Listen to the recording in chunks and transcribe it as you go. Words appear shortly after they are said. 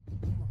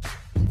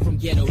From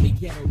ghetto to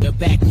ghetto, the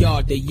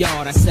backyard, the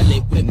yard, I sell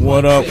it with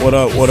What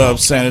up,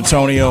 San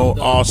Antonio,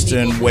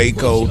 Austin,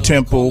 Waco,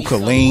 Temple,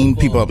 Killeen,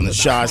 people up in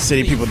the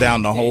Chi-City, people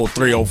down the whole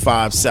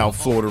 305 South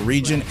Florida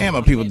region, and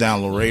my people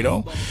down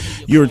Laredo.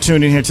 You're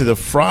tuned in here to the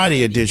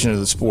Friday edition of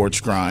the Sports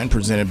Grind,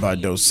 presented by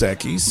Dos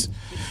Equis.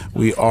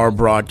 We are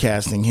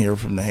broadcasting here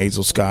from the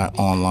Hazel Scott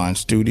Online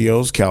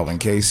Studios. Calvin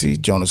Casey,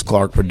 Jonas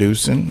Clark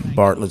producing,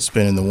 Bartlett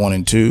spinning the 1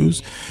 and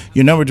 2s.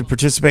 Your number to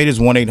participate is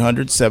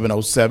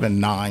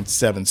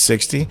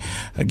 1-800-707-9760.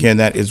 Again,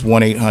 that is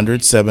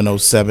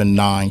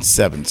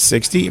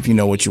 1-800-707-9760. If you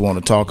know what you want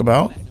to talk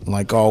about,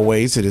 like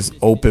always, it is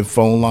open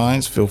phone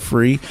lines. Feel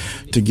free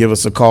to give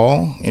us a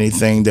call.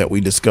 Anything that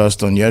we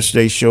discussed on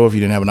yesterday's show, if you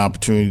didn't have an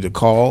opportunity to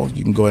call,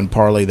 you can go ahead and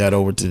parlay that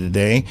over to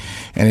today.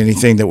 And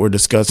anything that we're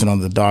discussing on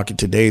the docket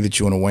today that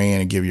you want to weigh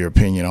in and give your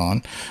opinion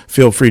on,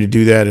 feel free to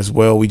do that as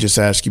well. We just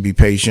ask you be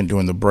patient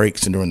during the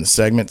breaks and during the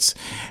segments,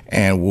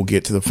 and we'll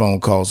get to the phone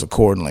calls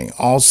accordingly.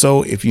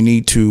 Also, if you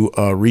need to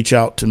reach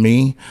out to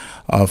me,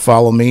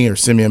 follow me or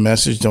send me a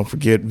message, don't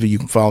forget you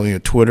can follow me on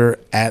Twitter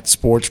at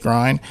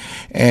SportsGrind.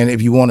 And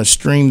if you want to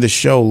stream the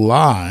show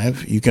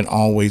live, you can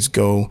always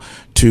go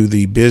to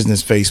the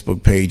business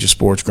Facebook page of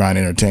Sports Grind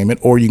Entertainment,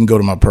 or you can go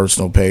to my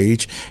personal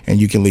page and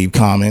you can leave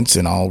comments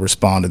and I'll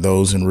respond to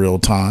those in real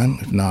time.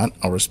 If not,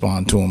 I'll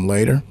respond to them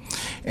later.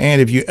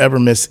 And if you ever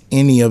miss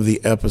any of the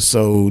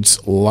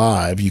episodes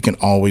live, you can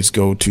always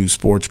go to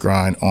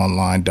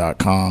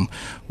sportsgrindonline.com,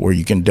 where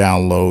you can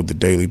download the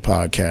daily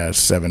podcast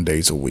 7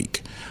 days a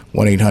week.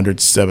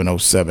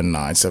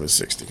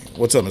 1-800-707-9760.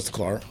 What's up, Mr.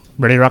 Clark?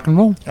 Ready to rock and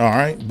roll? All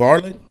right,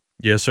 Bartlett?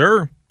 Yes,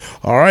 sir.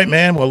 All right,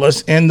 man. Well,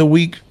 let's end the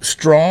week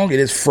strong.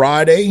 It is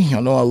Friday. I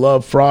know I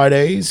love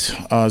Fridays,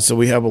 so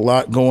we have a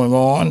lot going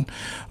on.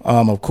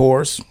 Of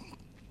course,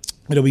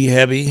 it'll be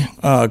heavy,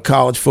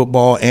 college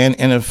football and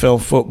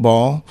NFL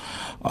football.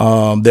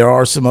 There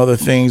are some other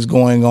things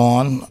going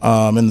on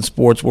in the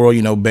sports world.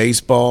 You know,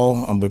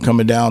 baseball. We're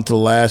coming down to the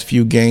last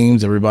few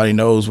games. Everybody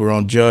knows we're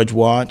on Judge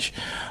Watch.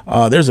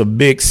 There's a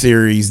big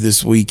series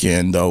this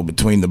weekend, though,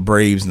 between the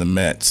Braves and the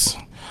Mets.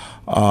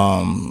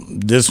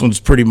 This one's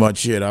pretty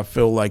much it. I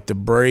feel like the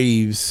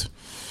Braves,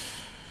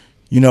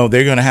 you know,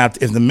 they're going to have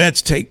to, if the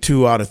Mets take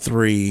 2 out of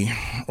 3,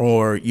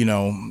 or, you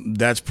know,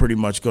 that's pretty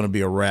much going to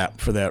be a wrap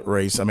for that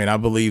race. I mean, I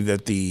believe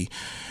that the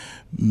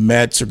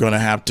Mets are going to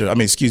have to,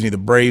 the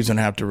Braves are going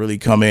to have to really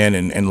come in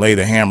and lay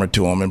the hammer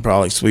to them and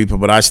probably sweep them.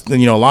 But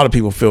a lot of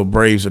people feel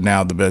Braves are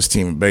now the best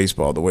team in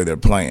baseball, the way they're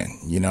playing,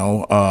 you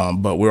know.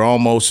 But we're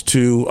almost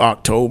to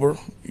October,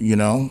 you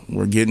know.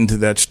 We're getting to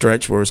that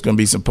stretch where it's going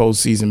to be some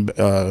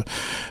postseason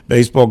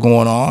baseball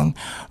going on.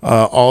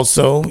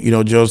 Also, you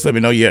know, Joe's let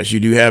me know, yes, you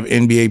do have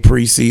NBA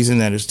preseason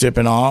that is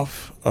tipping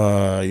off.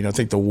 I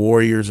think the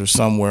Warriors are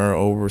somewhere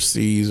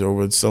overseas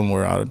or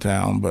somewhere out of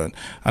town, but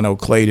I know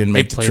Clay didn't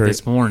make the trip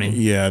this morning.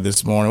 Yeah,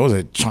 this morning. Was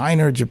it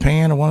China or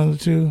Japan or one of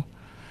the two?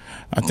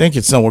 I think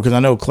it's somewhere, because I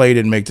know Clay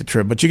didn't make the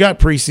trip. But you got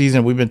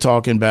preseason. We've been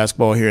talking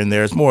basketball here and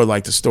there. It's more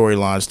like the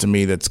storylines to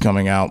me that's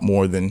coming out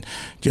more than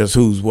just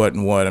who's what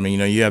and what. I mean, you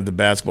know, you have the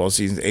basketball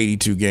season,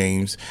 82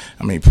 games.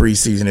 I mean,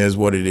 preseason is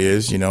what it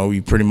is. You know,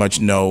 you pretty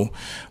much know,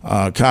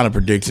 kind of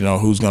predicting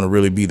on who's going to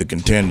really be the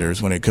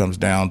contenders when it comes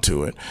down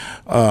to it.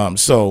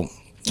 So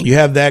you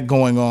have that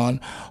going on.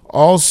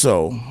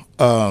 Also,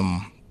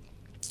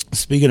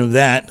 speaking of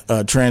that,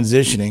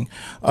 transitioning,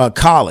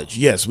 college.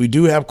 Yes, we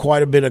do have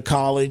quite a bit of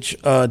college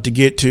to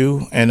get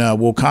to, and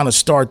we'll kind of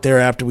start there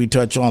after we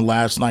touch on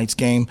last night's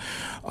game.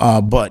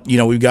 But, you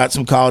know, we've got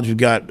some college. We've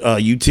got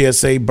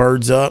UTSA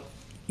Birds Up.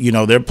 You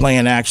know, they're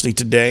playing actually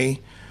today.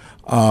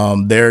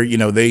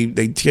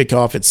 They kick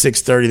off at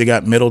 6:30. They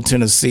got Middle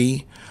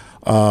Tennessee.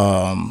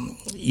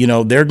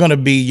 They're going to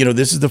be,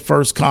 this is the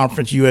first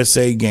Conference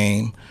USA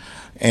game.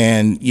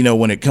 And, you know,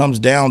 when it comes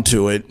down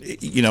to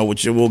it, you know,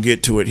 which we'll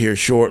get to it here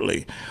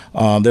shortly,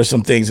 there's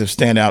some things that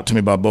stand out to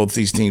me about both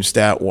these teams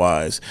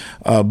stat-wise.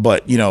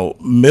 But, you know,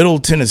 Middle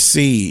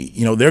Tennessee,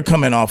 you know, they're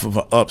coming off of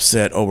an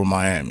upset over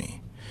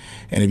Miami.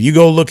 And if you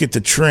go look at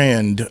the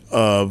trend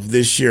of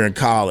this year in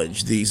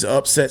college, these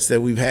upsets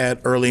that we've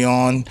had early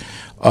on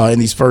in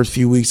these first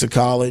few weeks of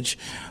college,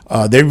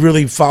 they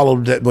really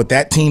followed that. But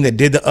that team that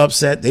did the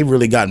upset, they've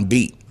really gotten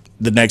beat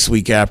the next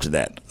week after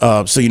that.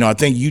 I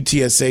think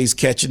UTSA is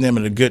catching them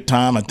at a good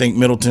time. I think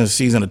Middle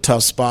Tennessee's in a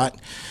tough spot.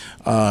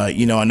 I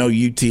know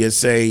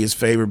UTSA is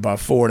favored by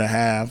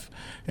 4.5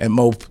 at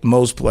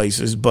most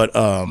places, but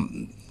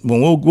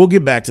we'll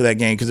get back to that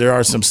game because there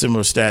are some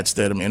similar stats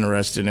that I'm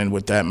interested in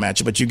with that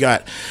matchup. But you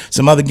got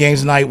some other games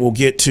tonight. We'll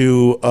get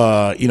to,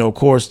 of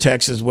course,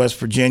 Texas, West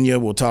Virginia.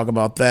 We'll talk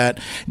about that.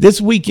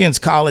 This weekend's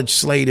college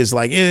slate is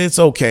it's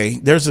okay.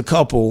 There's a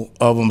couple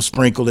of them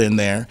sprinkled in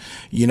there.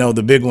 You know,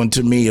 the big one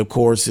to me, of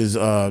course, is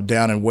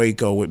down in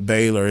Waco with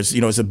Baylor.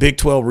 It's a Big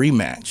 12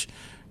 rematch.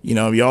 You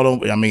know,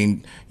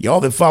 y'all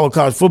that follow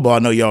college football, I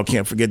know y'all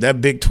can't forget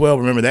that Big 12.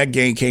 Remember, that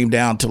game came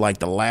down to like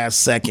the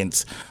last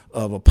seconds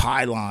of a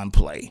pylon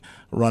play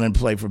running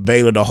play for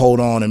Baylor to hold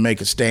on and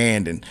make a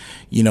stand. And,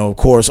 of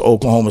course,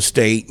 Oklahoma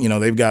State,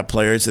 they've got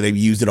players, so they've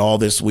used it all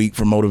this week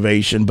for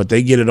motivation, but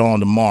they get it on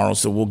tomorrow.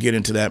 So we'll get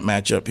into that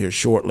matchup here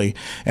shortly.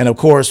 And, of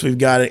course, we've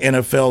got an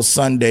NFL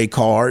Sunday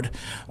card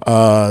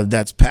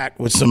that's packed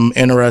with some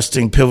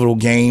interesting pivotal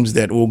games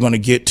that we're going to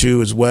get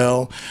to as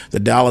well. The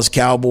Dallas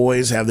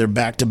Cowboys have their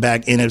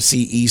back-to-back NFC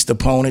East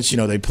opponents.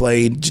 They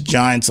played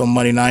Giants on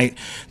Monday night.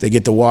 They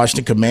get the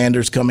Washington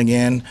Commanders coming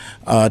in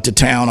to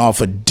town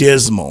off a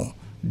dismal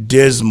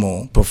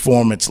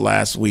performance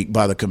last week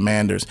by the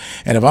Commanders.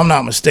 And if I'm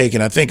not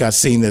mistaken, I think I've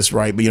seen this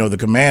right, but the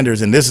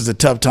Commanders, and this is a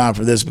tough time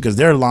for this because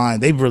their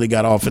line, they've really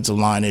got offensive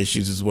line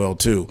issues as well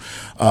too.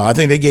 I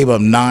think they gave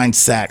up 9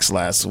 sacks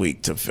last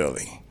week to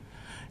Philly.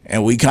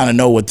 And we kind of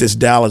know what this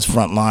Dallas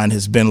front line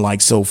has been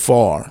like so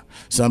far.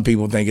 Some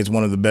people think it's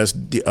one of the best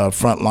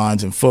front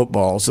lines in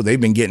football, so they've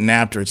been getting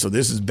after it. So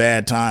this is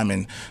bad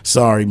timing.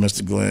 Sorry,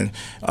 Mr. Glenn.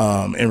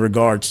 In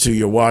regards to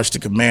your Washington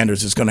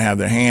Commanders, it's going to have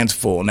their hands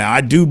full. Now, I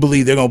do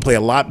believe they're going to play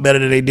a lot better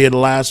than they did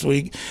last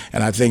week,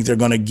 and I think they're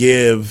going to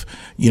give,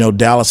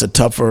 Dallas a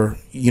tougher,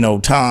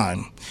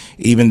 time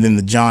even than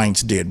the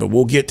Giants did. But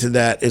we'll get to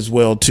that as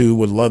well, too,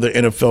 with other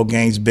NFL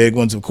games, big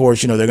ones. Of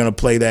course, they're going to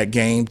play that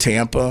game,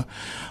 Tampa.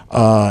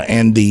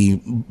 And the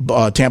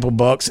Tampa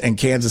Bucks and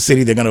Kansas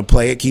City, they're going to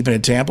play it, keeping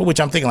it Tampa, which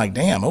I'm thinking like,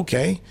 damn,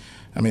 okay.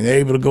 I mean, they're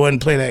able to go ahead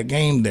and play that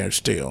game there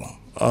still.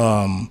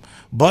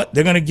 But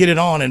they're going to get it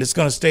on, and it's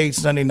going to stay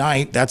Sunday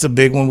night. That's a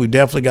big one. We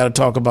definitely got to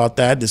talk about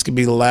that. This could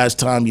be the last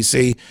time you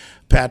see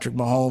Patrick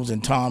Mahomes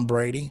and Tom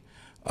Brady.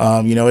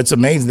 It's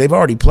amazing. They've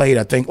already played,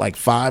 I think, like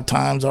 5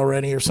 times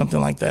already or something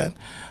like that.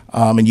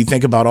 And you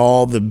think about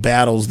all the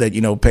battles that,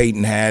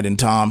 Peyton had and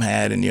Tom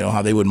had and,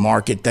 how they would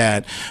market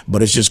that.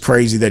 But it's just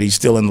crazy that he's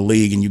still in the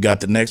league and you got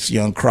the next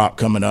young crop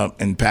coming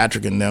up and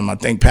Patrick and them. I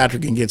think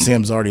Patrick and gets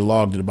him's already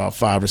logged at about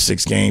 5 or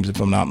 6 games,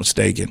 if I'm not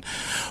mistaken.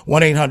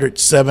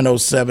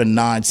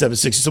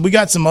 1-800-707-9760. So we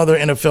got some other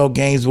NFL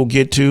games we'll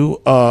get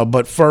to.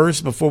 But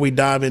first, before we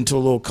dive into a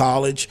little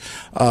college,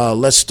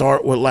 let's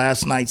start with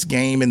last night's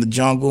game in the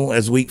jungle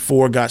as week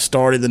 4 got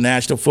started, the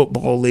National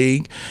Football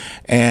League.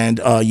 And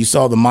you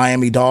saw the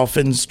Miami Dolphins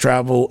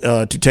travel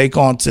to take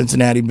on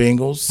Cincinnati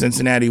Bengals.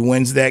 Cincinnati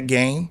wins that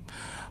game.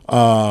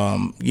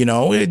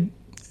 The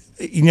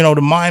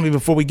Miami,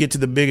 before we get to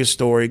the biggest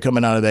story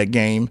coming out of that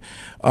game,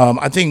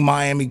 I think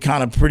Miami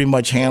kind of pretty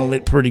much handled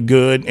it pretty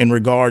good in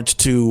regards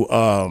to,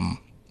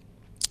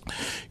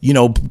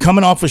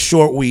 coming off a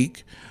short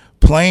week,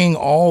 playing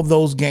all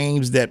those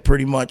games that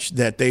pretty much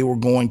that they were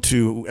going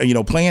to,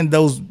 playing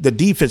the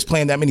defense,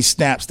 playing that many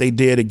snaps they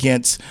did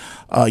against,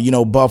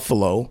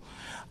 Buffalo.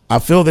 I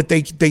feel that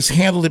they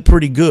handled it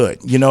pretty good.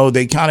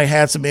 They kind of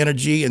had some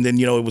energy, and then,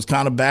 it was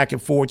kind of back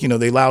and forth.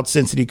 They allowed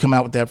Cincinnati to come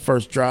out with that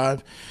first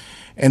drive.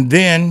 And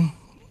then,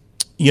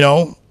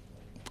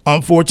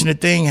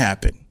 unfortunate thing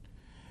happened.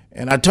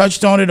 And I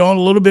touched on it a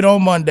little bit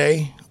on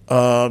Monday.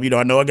 I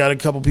know I got a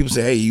couple people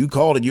say, hey, you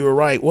called it, you were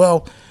right.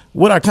 Well,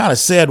 what I kind of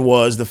said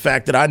was the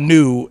fact that I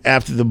knew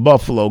after the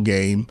Buffalo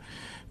game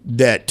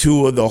that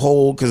Tua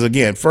because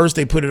again, first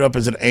they put it up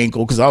as an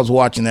ankle because I was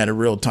watching that in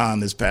real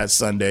time this past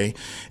Sunday,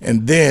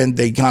 and then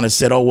they kind of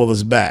said, oh, well,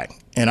 it's back.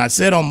 And I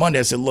said on Monday,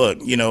 I said, look,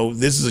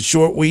 this is a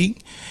short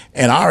week,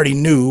 and I already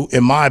knew,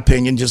 in my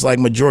opinion, just like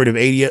majority of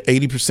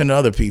 80% of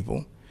other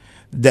people,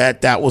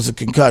 that was a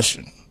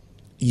concussion,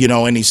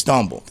 and he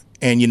stumbled.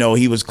 And,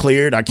 he was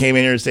cleared. I came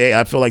in here and said, hey,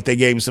 I feel like they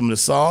gave him some of the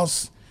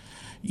sauce,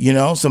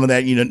 some of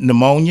that,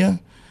 pneumonia.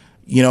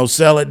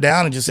 Sell it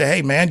down and just say,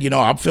 hey, man,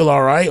 I feel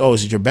all right. Oh,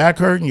 is it your back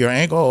hurting, your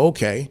ankle? Oh,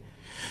 okay.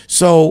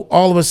 So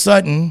all of a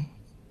sudden,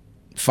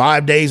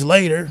 5 days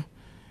later,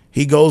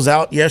 he goes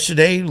out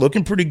yesterday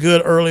looking pretty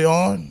good early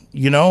on,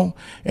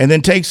 and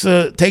then takes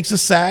a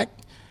sack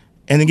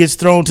and then gets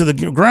thrown to the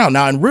ground.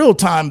 Now, in real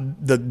time,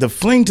 the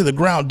fling to the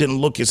ground didn't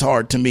look as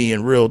hard to me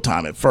in real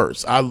time at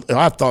first.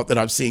 I thought that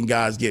I've seen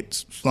guys get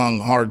slung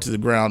hard to the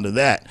ground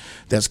to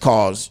that's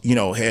caused,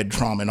 head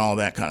trauma and all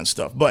that kind of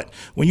stuff. But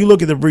when you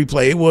look at the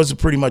replay, it was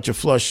pretty much a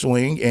flush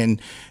swing,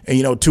 and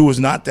Tua's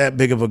not that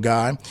big of a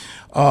guy.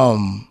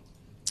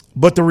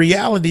 But the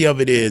reality of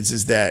it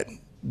is that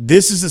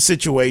this is a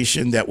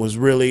situation that was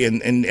really,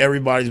 and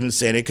everybody's been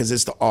saying it because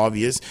it's the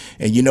obvious.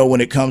 And, when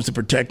it comes to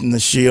protecting the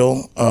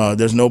shield,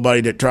 there's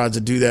nobody that tries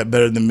to do that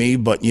better than me.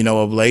 But,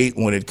 of late,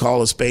 when it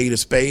call a spade,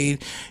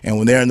 and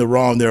when they're in the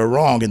wrong, they're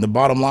wrong. And the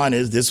bottom line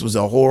is this was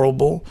a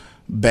horrible,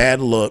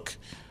 bad look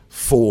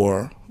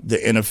for the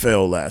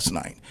NFL last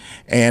night.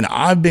 And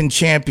I've been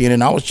champion,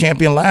 and I was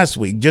champion last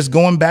week, just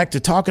going back to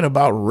talking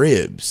about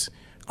ribs,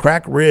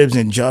 cracked ribs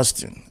in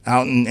Justin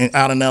out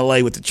in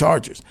L.A. with the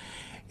Chargers.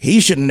 He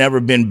should have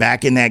never been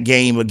back in that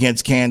game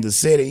against Kansas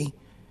City,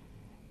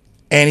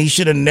 and he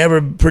should have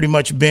never pretty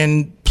much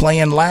been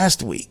playing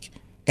last week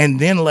and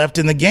then left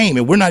in the game.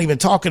 And we're not even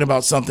talking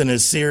about something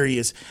as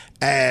serious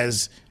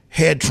as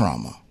head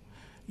trauma,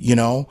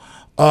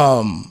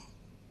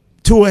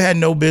 Tua had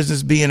no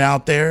business being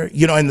out there,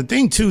 and the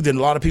thing, too, that a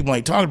lot of people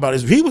ain't talking about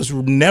is he was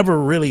never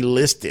really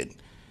listed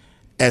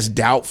as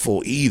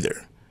doubtful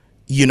either,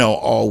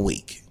 all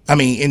week. I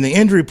mean, in the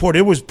injury report,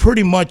 it was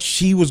pretty much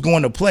he was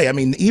going to play. I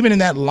mean, even in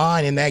that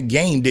line in that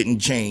game didn't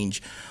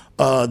change.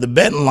 The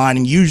betting line,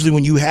 and usually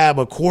when you have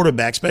a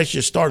quarterback, especially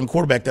a starting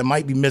quarterback that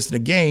might be missing a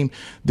game,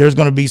 there's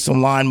going to be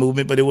some line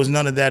movement, but it was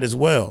none of that as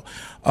well.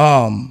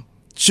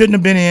 Shouldn't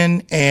have been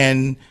in,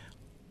 and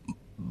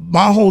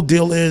my whole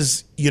deal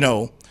is,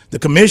 the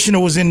commissioner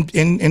was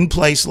in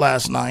place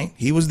last night.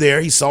 He was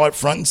there. He saw it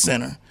front and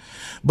center.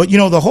 But,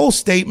 the whole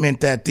statement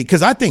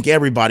because I think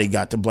everybody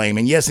got to blame,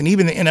 and yes, and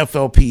even the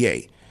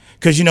NFLPA.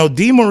 Because,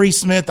 DeMaurice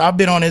Smith, I've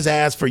been on his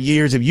ass for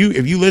years. If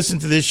you listen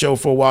to this show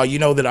for a while, you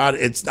know that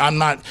I'm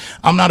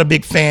not a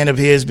big fan of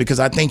his,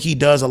 because I think he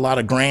does a lot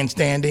of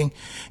grandstanding.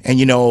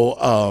 And,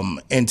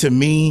 and to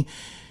me,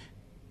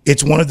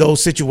 it's one of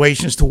those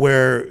situations to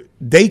where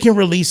they can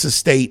release a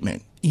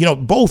statement.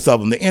 Both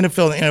of them, the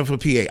NFL and the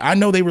NFLPA. I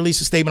know they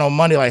released a statement on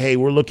Monday like, hey,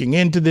 we're looking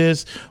into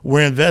this,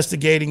 we're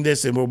investigating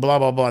this, and we're blah,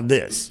 blah, blah,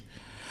 this.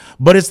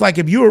 But it's like,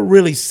 if you were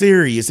really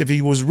serious, if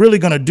he was really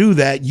going to do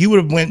that, you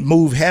would have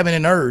moved heaven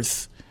and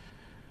earth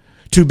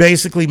to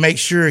basically make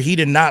sure he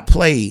did not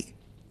play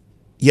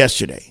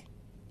yesterday.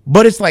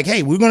 But it's like,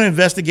 hey, we're going to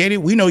investigate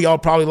it. We know y'all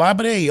probably lied,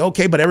 but hey,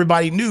 okay. But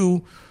everybody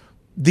knew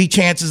the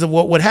chances of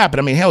what would happen.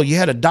 I mean, hell, you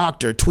had a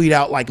doctor tweet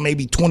out like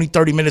maybe 20,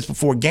 30 minutes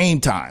before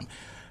game time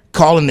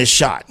calling this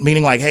shot,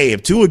 meaning like, hey,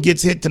 if Tua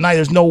gets hit tonight,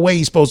 there's no way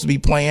he's supposed to be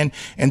playing,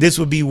 and this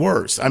would be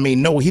worse. I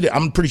mean, no,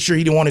 I'm pretty sure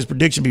he didn't want his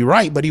prediction to be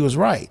right, but he was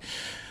right.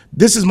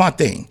 This is my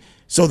thing.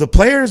 So the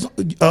Players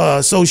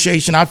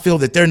Association, I feel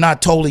that they're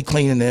not totally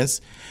clean in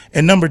this.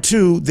 And number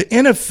two, the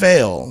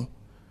NFL,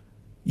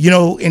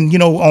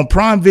 on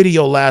Prime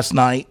Video last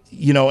night,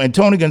 and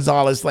Tony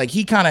Gonzalez, like,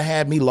 he kind of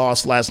had me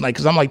lost last night,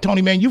 because I'm like,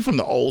 Tony, man, you from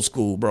the old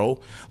school, bro.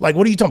 Like,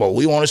 what are you talking about?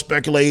 We want to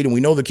speculate and we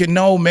know the kid.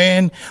 No,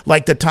 man,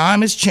 like, the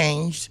time has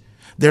changed.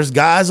 There's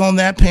guys on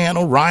that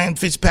panel, Ryan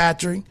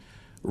Fitzpatrick,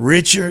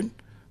 Richard.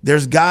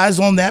 There's guys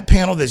on that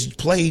panel that's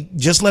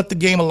just left the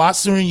game a lot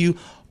sooner than you.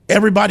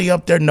 Everybody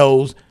up there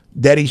knows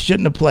that he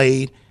shouldn't have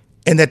played,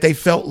 and that they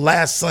felt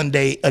last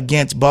Sunday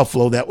against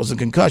Buffalo that was a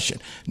concussion.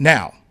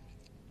 Now,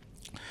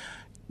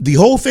 the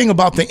whole thing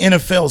about the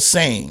NFL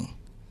saying,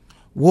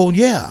 well,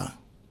 yeah,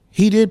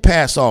 he did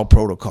pass all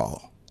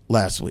protocol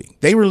last week.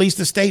 They released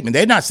a statement.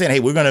 They're not saying,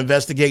 hey, we're going to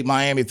investigate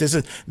Miami.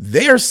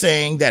 They're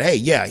saying that, hey,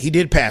 yeah, he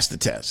did pass the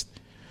test.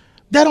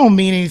 That don't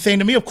mean anything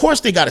to me. Of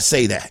course they got to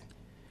say that.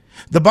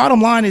 The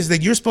bottom line is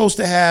that you're supposed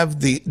to have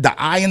the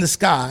eye in the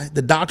sky.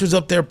 The doctor's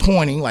up there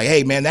pointing like,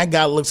 hey, man, that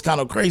guy looks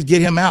kind of crazy.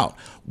 Get him out.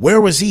 Where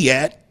was he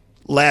at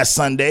last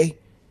Sunday?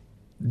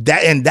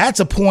 That's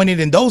appointed.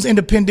 And those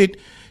independent,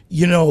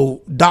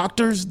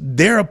 doctors,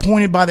 they're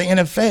appointed by the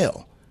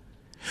NFL.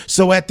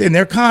 So and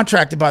they're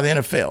contracted by the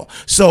NFL.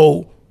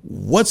 So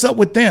what's up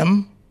with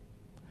them?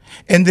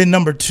 And then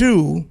number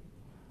two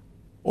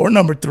or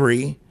number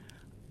three,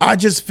 I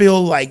just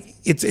feel like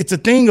it's a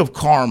thing of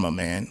karma,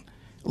 man.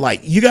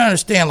 Like, you got to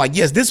understand, like,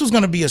 yes, this was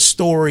going to be a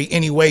story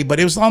anyway, but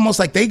it was almost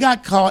like they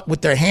got caught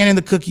with their hand in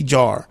the cookie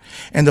jar,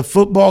 and the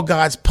football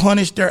gods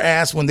punished their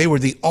ass when they were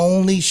the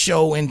only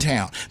show in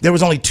town. There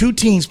was only 2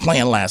 teams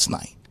playing last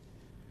night.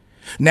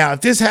 Now,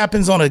 if this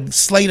happens on a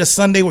slate of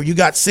Sunday where you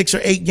got 6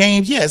 or 8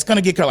 games, yeah, it's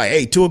going to get like,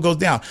 hey, Tua goes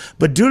down.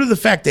 But due to the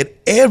fact that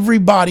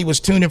everybody was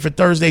tuned in for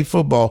Thursday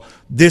football,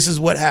 this is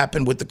what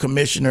happened with the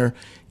commissioner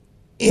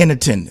in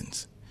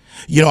attendance.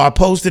 I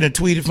posted and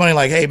tweeted funny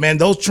like, hey, man,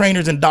 those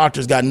trainers and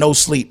doctors got no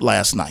sleep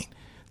last night.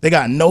 They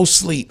got no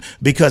sleep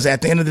because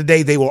at the end of the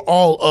day, they were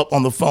all up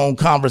on the phone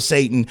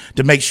conversating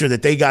to make sure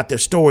that they got their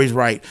stories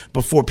right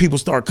before people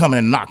start coming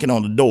and knocking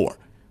on the door.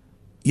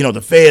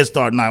 The feds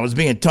starting out was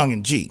being tongue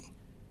in cheek.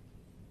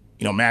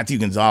 Matthew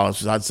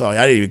Gonzalez, I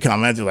didn't even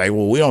comment like,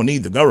 well, we don't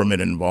need the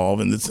government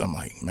involved. And I'm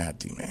like,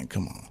 Matthew, man,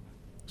 come on.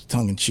 It's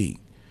tongue in cheek.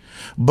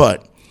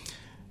 But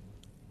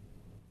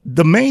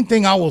the main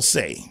thing I will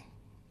say,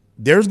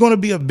 there's going to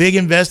be a big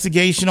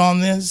investigation on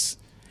this.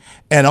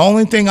 And the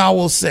only thing I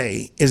will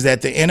say is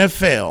that the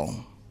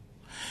NFL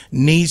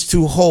needs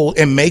to hold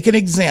and make an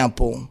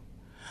example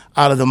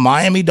out of the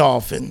Miami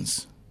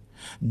Dolphins,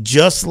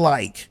 just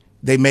like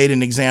they made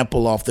an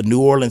example off the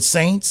New Orleans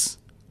Saints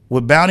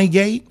with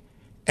Bountygate,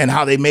 and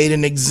how they made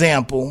an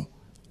example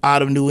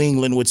out of New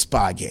England with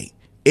Spygate.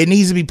 It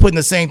needs to be put in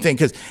the same thing,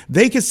 because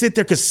they could sit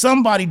there because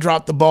somebody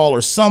dropped the ball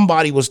or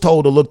somebody was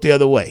told to look the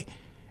other way.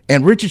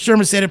 And Richard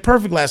Sherman said it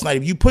perfect last night.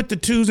 If you put the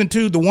 2s and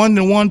 2, the 1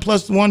 and 1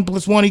 plus 1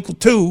 plus 1 equal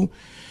 2,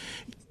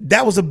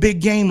 that was a big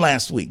game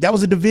last week. That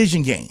was a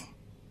division game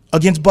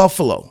against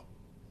Buffalo.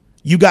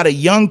 You got a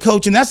young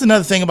coach, and that's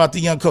another thing about the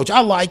young coach. I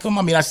like him.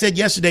 I mean, I said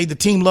yesterday the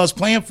team loves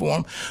playing for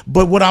him.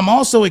 But what I'm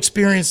also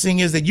experiencing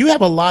is that you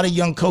have a lot of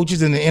young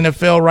coaches in the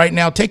NFL right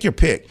now. Take your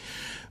pick.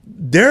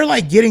 They're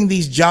like getting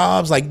these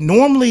jobs. Like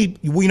normally,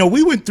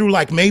 we went through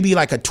like maybe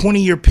like a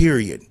 20-year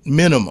period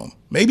minimum,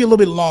 maybe a little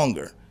bit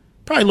longer.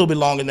 Probably a little bit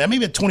longer than that,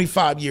 maybe a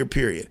 25-year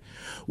period,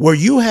 where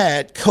you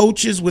had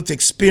coaches with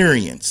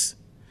experience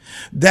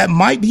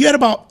you had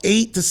about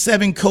 8 to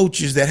 7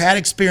 coaches that had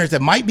experience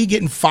that might be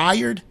getting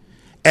fired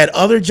at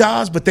other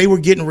jobs, but they were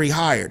getting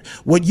rehired.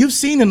 What you've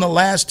seen in the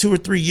last 2 or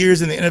 3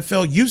 years in the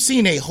NFL, you've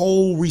seen a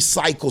whole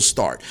recycle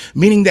start,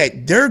 meaning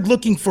that they're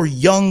looking for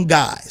young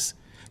guys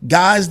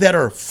that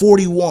are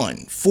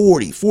 41,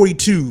 40,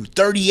 42,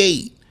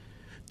 38,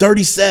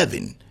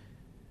 37.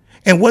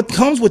 And what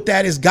comes with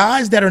that is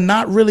guys that are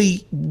not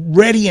really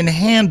ready and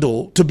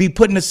handled to be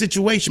put in a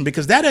situation,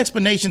 because that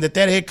explanation that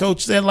head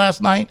coach said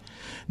last night,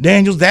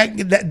 Daniels,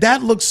 that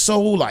looks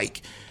so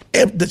like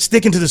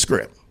sticking to the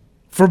script,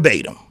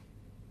 verbatim.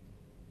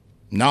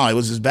 No, it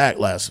was his back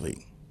last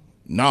week.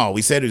 No,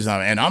 we said it was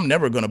on, and I'm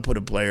never going to put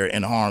a player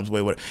in harm's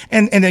way.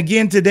 And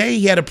again, today,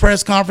 he had a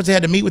press conference. He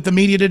had to meet with the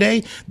media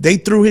today. They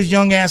threw his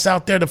young ass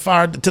out there to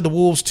fire to the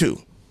Wolves,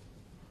 too.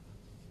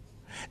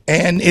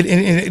 And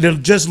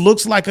it just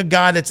looks like a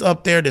guy that's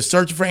up there that's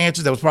searching for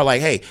answers. That was probably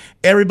like, hey,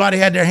 everybody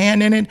had their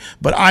hand in it,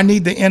 but I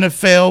need the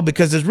NFL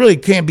because there really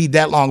can't be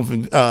that long of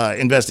an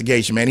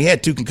investigation, man. He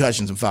had 2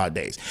 concussions in 5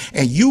 days.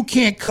 And you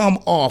can't come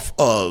off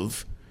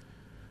of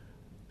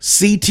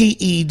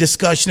CTE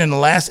discussion in the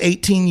last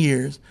 18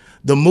 years,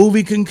 the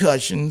movie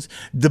concussions,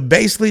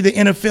 basically the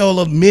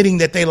NFL admitting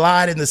that they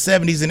lied in the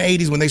 70s and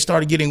 80s when they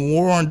started getting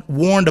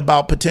warned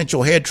about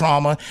potential head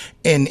trauma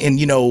and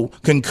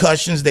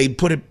concussions. They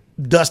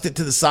dust it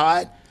to the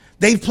side.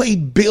 They've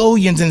played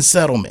billions in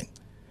settlement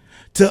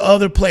to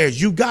other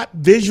players. You've got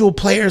visual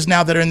players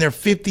now that are in their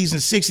 50s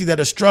and 60s that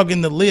are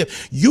struggling to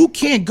live. You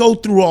can't go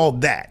through all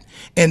that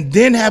and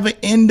then have an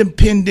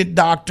independent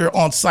doctor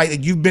on site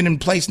that you've been in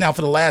place now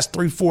for the last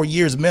 3-4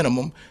 years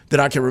minimum that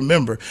I can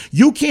remember.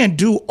 You can't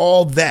do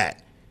all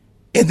that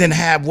and then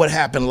have what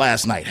happened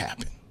last night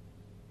happen.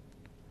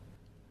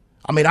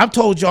 I mean, I've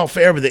told y'all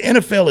forever, the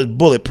NFL is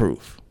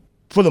bulletproof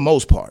for the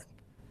most part.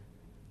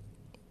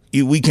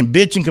 We can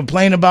bitch and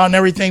complain about and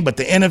everything, but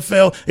the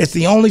NFL, it's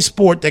the only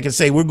sport that can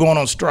say we're going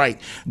on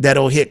strike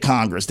that'll hit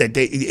Congress,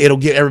 it'll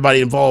get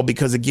everybody involved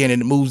because, again, it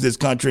moves this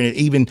country, and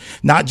even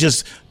not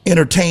just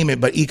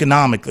entertainment, but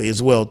economically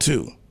as well,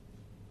 too.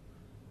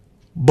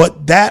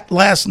 But that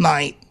last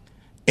night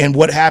and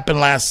what happened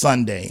last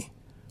Sunday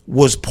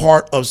was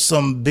part of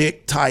some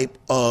big type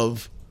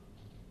of,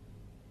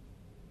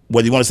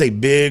 whether you want to say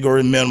big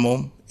or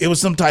minimal, it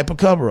was some type of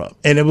cover-up,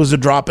 and it was a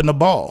drop in the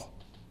ball,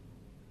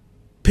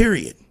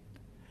 period.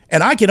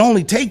 And I can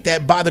only take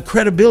that by the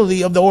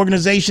credibility of the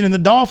organization and the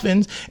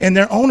Dolphins and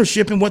their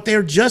ownership and what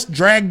they're just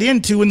dragged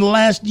into in the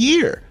last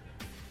year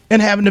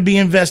and having to be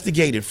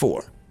investigated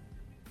for.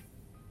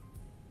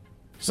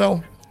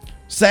 So,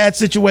 sad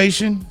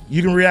situation.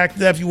 You can react to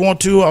that if you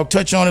want to. I'll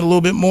touch on it a little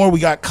bit more. We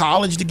got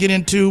college to get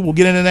into. We'll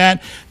get into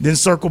that. Then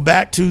circle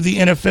back to the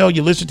NFL.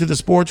 You listen to the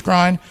Sports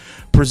Grind,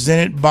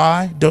 presented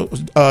by Dos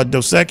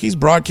Equis,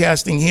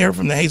 broadcasting here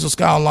from the Hazel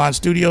Sky Online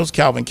Studios.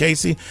 Calvin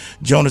Casey,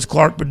 Jonas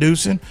Clark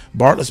producing.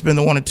 Bartlett's been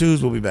the 1 and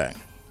 2s. We'll be back.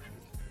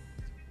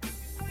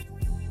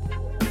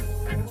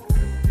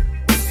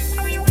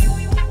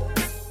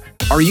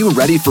 Are you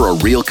ready for a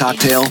real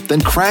cocktail?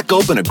 Then crack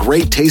open a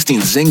great tasting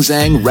Zing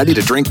Zang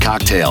ready-to-drink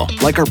cocktail,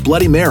 like our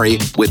Bloody Mary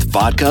with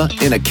vodka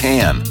in a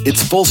can.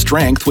 It's full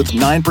strength with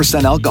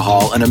 9%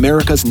 alcohol and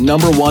America's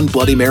 #1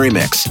 Bloody Mary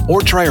mix. Or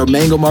try our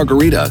Mango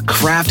Margarita,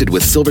 crafted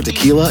with silver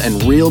tequila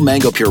and real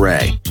mango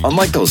puree.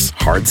 Unlike those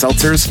hard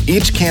seltzers,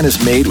 each can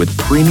is made with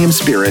premium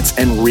spirits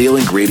and real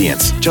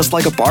ingredients, just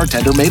like a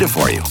bartender made it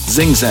for you.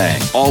 Zing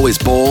Zang, always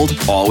bold,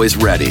 always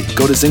ready.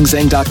 Go to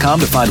zingzang.com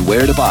to find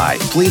where to buy.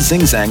 Please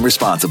Zing Zang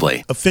responsibly.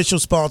 Official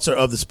sponsor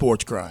of the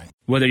Sports Grind.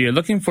 Whether you're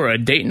looking for a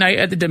date night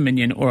at the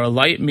Dominion or a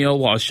light meal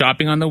while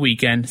shopping on the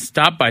weekend,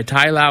 stop by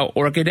Thai Lao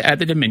Orchid at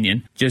the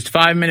Dominion. Just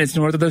 5 minutes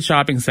north of the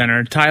shopping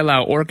center, Thai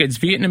Lao Orchid's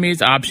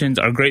Vietnamese options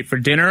are great for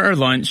dinner or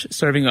lunch,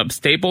 serving up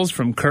staples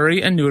from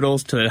curry and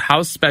noodles to the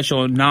house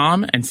special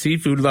Nam and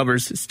seafood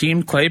lovers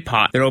steamed clay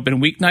pot. They're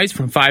open weeknights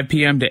from 5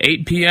 p.m. to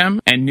 8 p.m.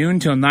 and noon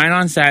till 9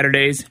 on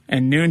Saturdays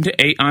and noon to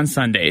 8 on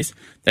Sundays.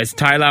 That's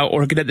Thai Lao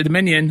Orchid at the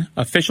Dominion,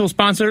 official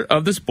sponsor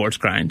of the Sports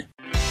Grind.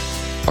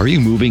 Are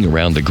you moving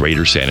around the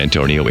greater San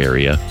Antonio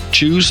area?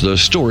 Choose the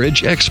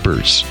storage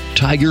experts,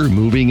 Tiger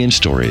Moving and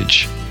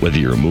Storage. Whether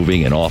you're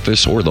moving an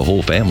office or the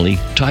whole family,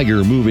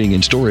 Tiger Moving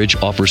and Storage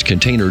offers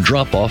container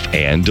drop-off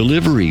and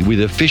delivery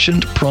with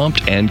efficient,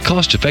 prompt, and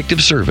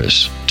cost-effective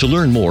service. To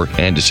learn more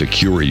and to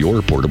secure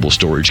your portable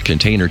storage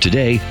container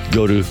today,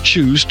 go to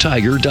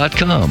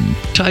ChooseTiger.com.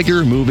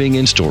 Tiger Moving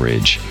and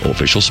Storage,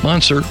 official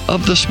sponsor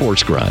of the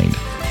Sports Grind.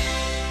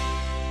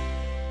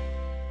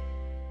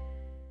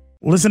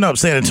 Listen up,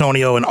 San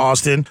Antonio and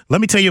Austin.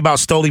 Let me tell you about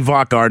Stoli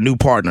Vodka, our new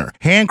partner.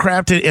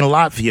 Handcrafted in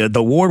Latvia,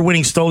 the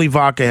award-winning Stoli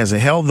Vodka has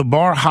held the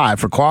bar high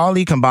for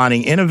quality,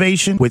 combining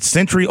innovation with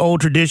century-old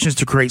traditions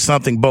to create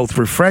something both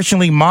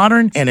refreshingly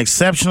modern and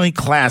exceptionally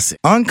classic.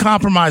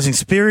 Uncompromising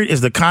spirit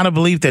is the kind of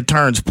belief that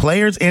turns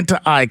players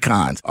into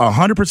icons.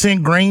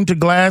 100% grain to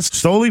glass,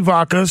 Stoli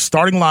Vodka's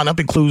starting lineup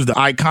includes the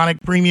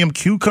iconic premium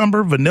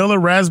cucumber, vanilla,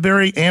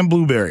 raspberry, and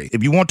blueberry.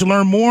 If you want to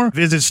learn more,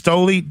 visit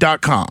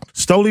Stoli.com.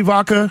 Stoli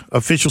Vodka,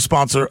 official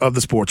sponsor of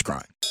the Sports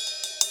Grind.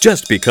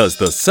 Just because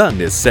the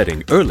sun is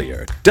setting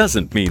earlier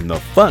doesn't mean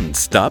the fun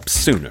stops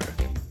sooner.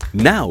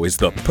 Now is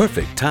the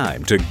perfect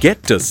time to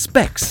get to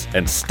Specs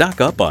and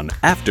stock up on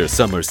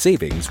after-summer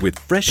savings with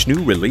fresh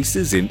new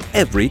releases in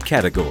every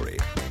category.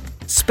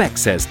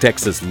 Specs has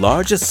Texas'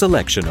 largest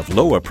selection of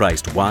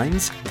lower-priced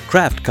wines,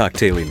 craft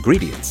cocktail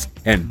ingredients,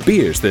 and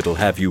beers that'll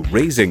have you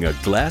raising a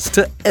glass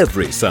to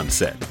every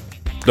sunset.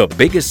 The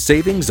biggest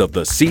savings of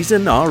the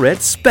season are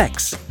at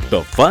Specs.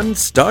 The fun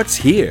starts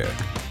here.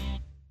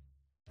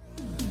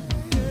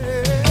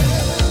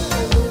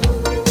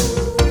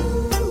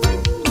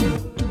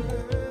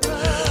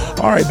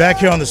 All right, back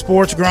here on the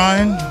Sports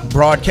Grind,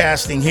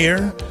 broadcasting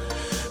here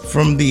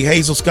from the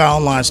Hazel Sky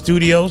Online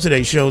Studios.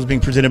 Today's show is being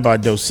presented by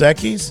Dos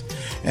Equis,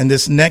 and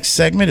this next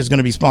segment is going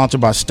to be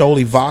sponsored by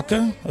Stoli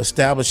Vodka.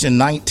 Established in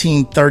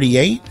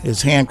 1938,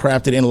 it's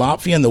handcrafted in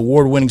Latvia, and the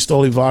award-winning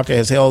Stoli Vodka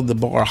has held the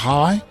bar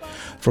high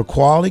for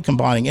quality,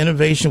 combining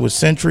innovation with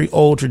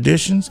century-old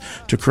traditions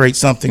to create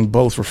something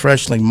both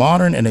refreshingly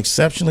modern and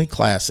exceptionally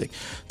classic.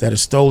 That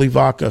is Stoli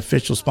Vodka,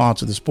 official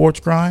sponsor of the Sports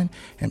Grind,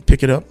 and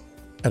pick it up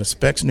at a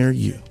Specs near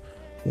you.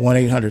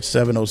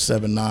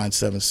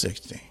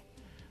 1-800-707-9760.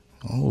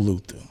 Oh,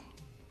 Luther.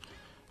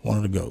 One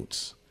of the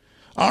GOATs.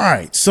 All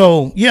right.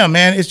 So, yeah,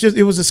 man,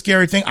 it was a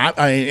scary thing.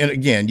 And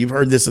again, you've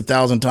heard this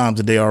 1,000 times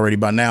a day already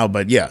by now,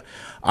 but yeah,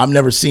 I've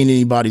never seen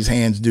anybody's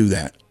hands do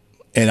that.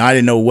 And I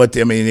didn't know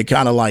it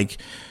kind of like,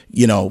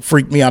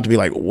 freaked me out to be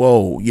like,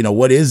 whoa,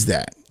 what is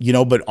that?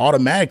 But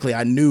automatically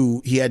I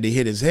knew he had to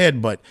hit his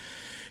head, but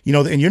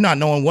and you're not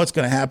knowing what's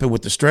going to happen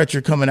with the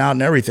stretcher coming out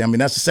and everything. I mean,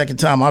 that's the second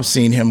time I've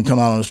seen him come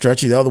out on a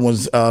stretcher. The other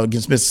one's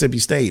against Mississippi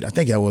State. I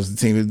think that was the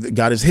team that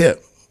got his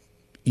hip,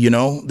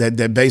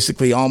 that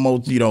basically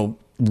almost,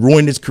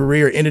 ruined his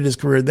career, ended his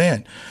career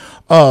then.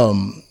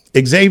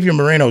 Xavier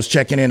Moreno's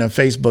checking in on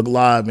Facebook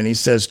Live, and he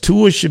says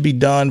Tua should be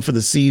done for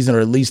the season or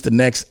at least the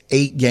next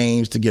 8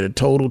 games to get a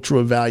total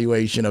true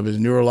evaluation of his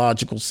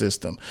neurological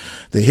system.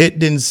 The hit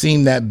didn't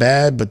seem that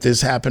bad, but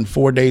this happened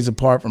 4 days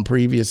apart from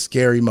previous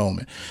scary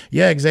moment.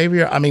 Yeah,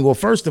 Xavier, well,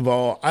 first of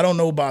all, I don't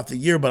know about the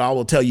year, but I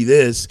will tell you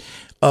this.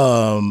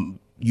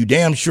 You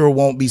damn sure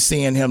won't be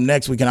seeing him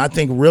next week. And I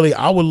think really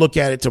I would look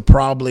at it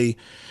to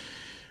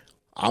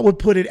I would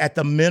put it at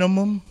the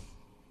minimum,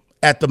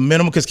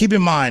 because keep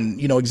in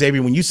mind,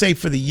 Xavier, when you say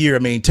for the year,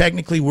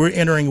 technically we're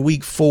entering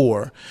week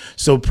 4.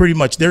 So pretty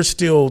much there's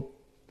still,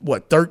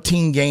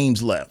 13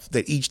 games left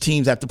that each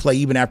teams have to play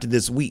even after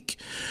this week.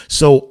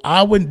 So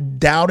I would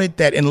doubt it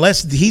that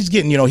unless he's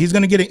getting, he's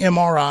going to get an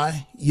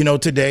MRI,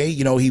 today,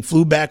 he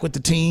flew back with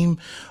the team.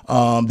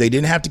 They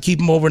didn't have to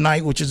keep him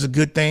overnight, which is a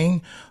good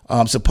thing.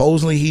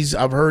 Supposedly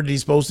I've heard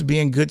he's supposed to be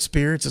in good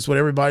spirits. That's what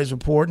everybody's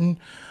reporting.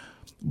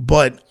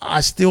 But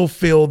I still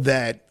feel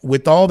that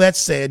with all that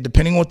said,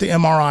 depending on what the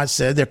MRI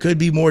said, there could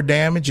be more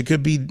damage. It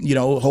could be,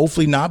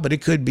 hopefully not, but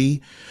it could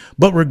be.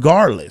 But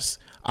regardless,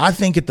 I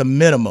think at the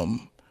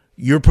minimum,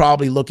 you're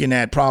probably looking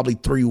at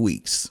 3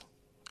 weeks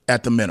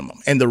at the minimum.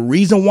 And the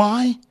reason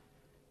why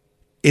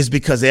is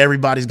because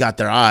everybody's got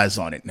their eyes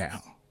on it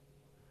now.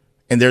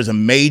 And there's a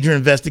major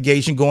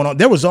investigation going on.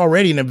 There was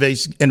already an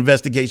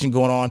investigation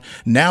going on.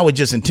 Now it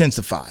just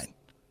intensified.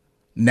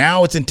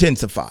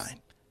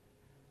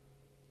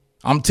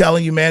 I'm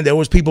telling you, man, there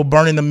was people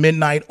burning the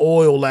midnight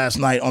oil last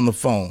night on the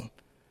phone.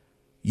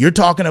 You're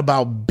talking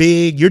about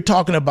big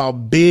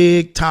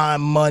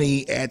time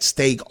money at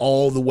stake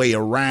all the way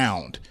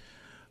around,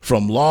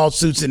 from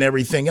lawsuits and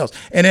everything else.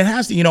 And it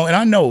has to, and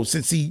I know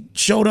since he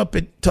showed up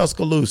at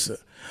Tuscaloosa,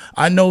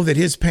 I know that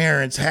his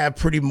parents have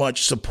pretty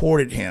much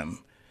supported him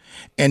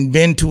and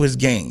been to his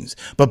games.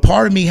 But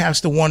part of me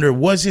has to wonder,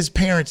 was his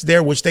parents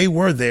there, which they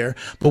were there,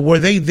 but were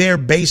they there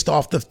based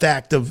off the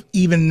fact of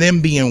even them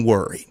being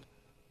worried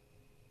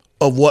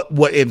of what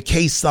in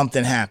case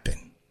something happened?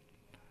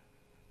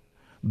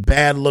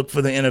 Bad look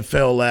for the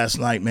NFL last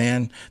night,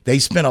 man. They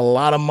spent a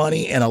lot of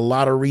money and a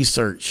lot of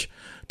research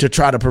to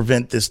try to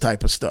prevent this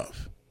type of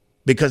stuff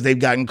because they've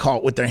gotten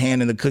caught with their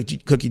hand in the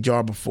cookie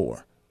jar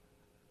before.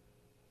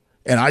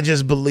 And I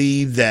just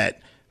believe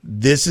that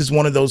this is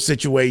one of those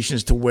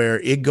situations to where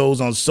it goes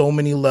on so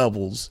many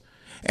levels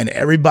and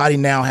everybody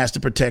now has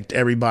to protect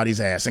everybody's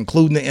ass,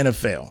 including the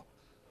NFL.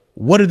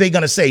 What are they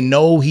going to say?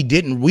 No, he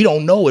didn't. We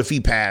don't know if he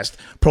passed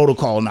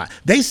protocol or not.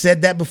 They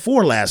said that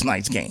before last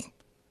night's game.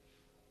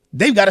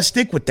 They've got to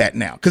stick with that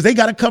now because they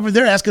got to cover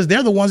their ass because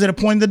they're the ones that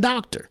appointed the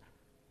doctor.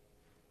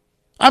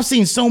 I've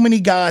seen so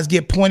many guys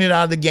get pointed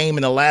out of the game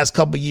in the last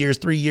couple of years,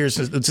 3 years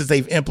since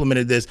they've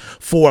implemented this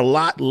for a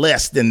lot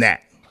less than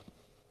that.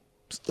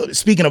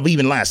 Speaking of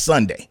even last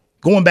Sunday,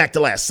 going back to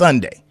last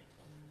Sunday.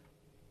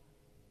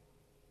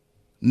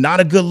 Not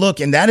a good look.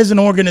 And that is an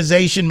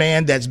organization,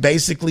 man, that's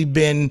basically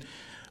been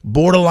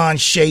borderline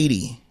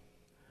shady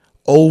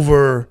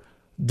over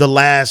the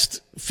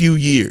last few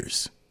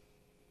years,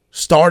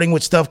 starting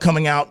with stuff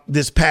coming out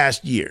this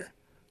past year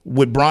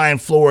with Brian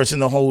Flores and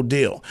the whole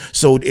deal.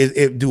 So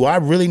do I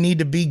really need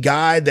to be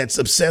guy that's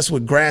obsessed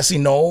with Grassy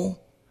Knoll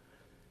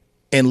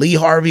and Lee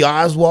Harvey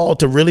Oswald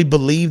to really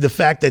believe the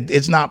fact that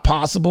it's not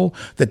possible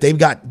that they've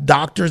got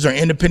doctors or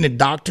independent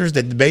doctors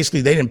that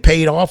basically they didn't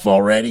pay it off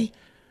already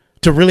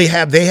to really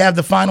have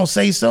the final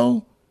say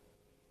so?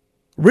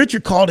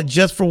 Richard called it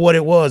just for what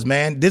it was,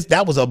 man.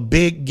 That was a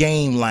big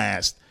game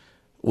last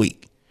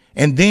week.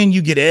 And then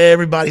you get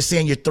everybody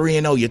saying you're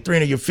 3-0, you're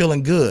 3-0, you're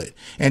feeling good.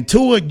 And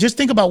Tua, just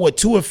think about what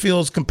Tua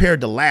feels compared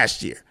to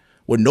last year,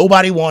 where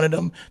nobody wanted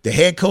him. The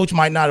head coach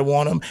might not have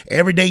wanted him.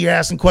 Every day you're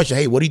asking questions.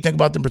 Hey, what do you think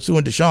about them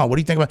pursuing Deshaun? What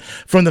do you think about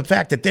from the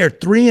fact that they're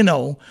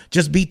 3-0,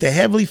 just beat the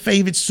heavily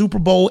favored Super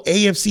Bowl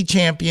AFC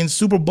champions,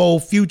 Super Bowl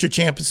future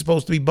champions,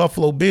 supposed to be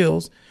Buffalo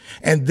Bills,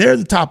 and they're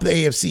the top of the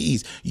AFC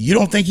East. You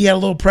don't think he had a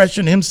little pressure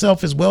on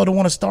himself as well to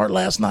want to start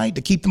last night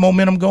to keep the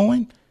momentum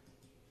going?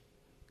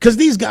 Because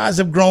these guys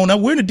have grown up.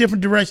 We're in a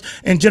different direction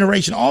and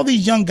generation. All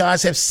these young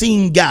guys have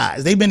seen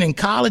guys. They've been in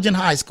college and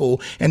high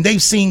school, and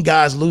they've seen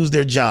guys lose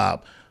their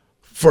job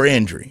for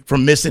injury,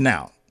 from missing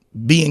out,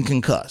 being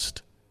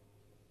concussed.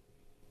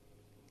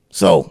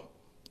 So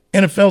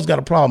NFL's got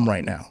a problem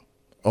right now.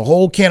 A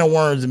whole can of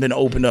worms have been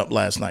opened up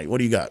last night. What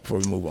do you got before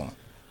we move on?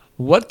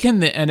 What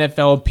can the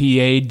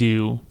NFLPA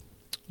do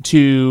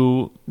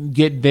to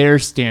get their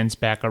stance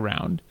back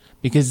around?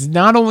 Because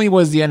not only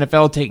was the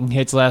NFL taking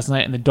hits last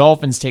night and the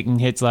Dolphins taking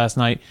hits last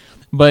night,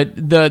 but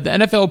the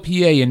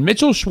NFLPA and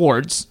Mitchell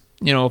Schwartz,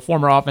 a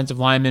former offensive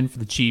lineman for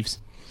the Chiefs,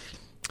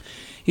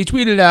 he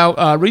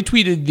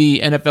retweeted the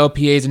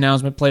NFLPA's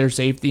announcement, player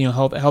safety,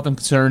 health and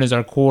concern is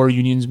our core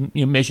union's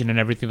mission and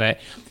everything like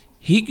that.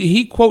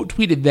 He quote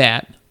tweeted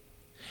that,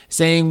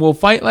 saying, "We'll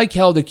fight like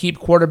hell to keep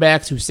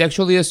quarterbacks who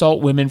sexually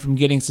assault women from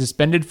getting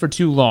suspended for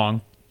too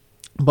long.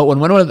 But when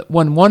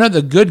one of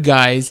the good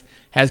guys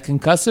has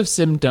concussive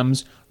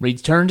symptoms,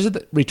 returns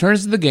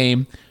to the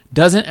game,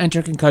 doesn't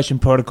enter concussion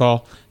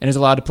protocol, and is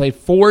allowed to play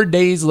 4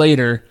 days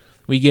later,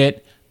 we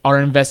get our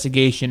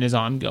investigation is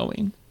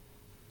ongoing."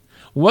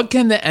 What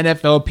can the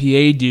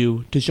NFLPA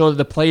do to show that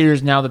the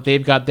players, now that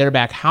they've got their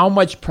back, how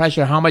much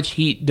pressure, how much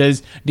heat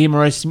does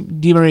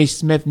DeMaurice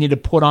Smith need to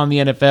put on the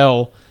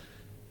NFL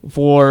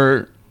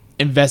for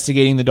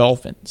investigating the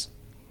Dolphins?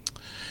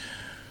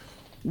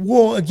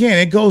 Well, again,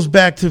 it goes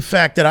back to the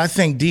fact that I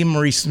think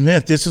DeMaurice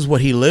Smith, this is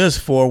what he lives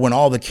for, when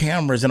all the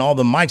cameras and all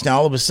the mics, now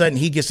all of a sudden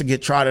he gets to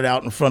get trotted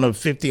out in front of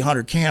 50,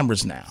 100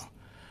 cameras now.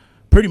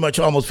 Pretty much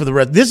almost for the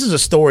rest. This is a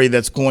story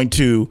that's going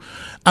to,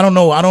 I don't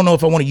know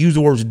if I want to use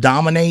the words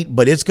dominate,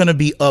 but it's going to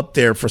be up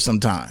there for some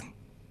time.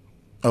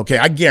 Okay,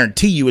 I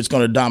guarantee you it's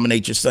going to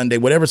dominate your Sunday.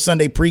 Whatever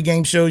Sunday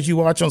pregame shows you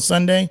watch on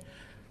Sunday,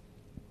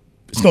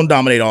 it's going to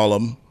dominate all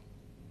of them.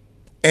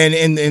 And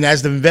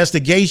as the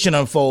investigation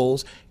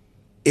unfolds,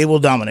 it will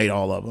dominate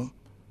all of them.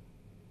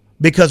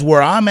 Because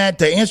where I'm at,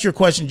 to answer your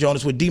question,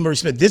 Jonas, with DeMaurice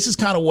Smith, this is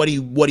kind of what he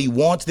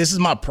wants. This is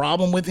my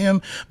problem with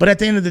him. But at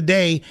the end of the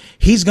day,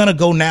 he's going to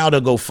go now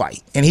to go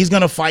fight. And he's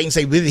going to fight and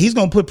say, he's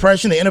going to put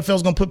pressure, the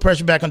NFL's going to put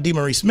pressure back on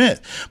DeMaurice Smith.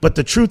 But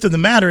the truth of the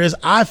matter is,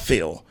 I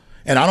feel,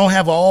 and I don't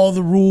have all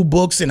the rule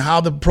books and how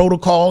the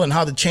protocol and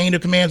how the chain of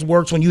commands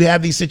works when you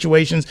have these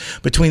situations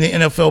between the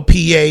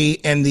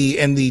NFLPA and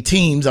the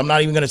teams. I'm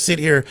not even going to sit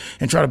here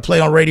and try to play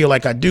on radio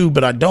like I do,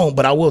 but I don't.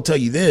 But I will tell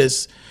you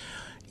this.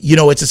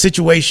 It's a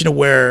situation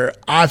where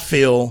I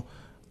feel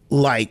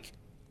like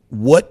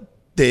what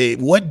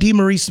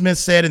DeMaurice Smith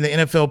said in the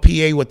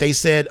NFLPA, what they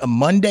said on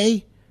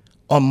Monday,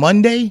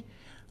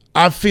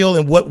 I feel,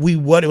 and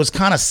what it was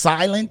kind of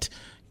silent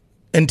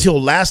until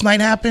last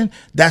night happened,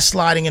 that's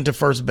sliding into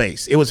first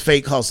base. It was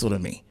fake hustle to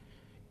me.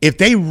 If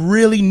they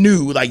really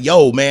knew, like,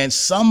 yo, man,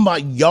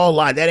 somebody, y'all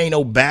lied, that ain't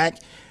no back,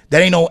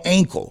 that ain't no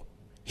ankle,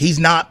 he's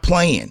not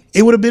playing,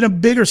 it would have been a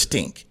bigger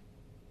stink.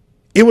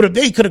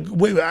 They could have,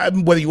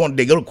 whether you wanted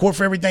to go to court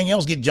for everything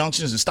else, get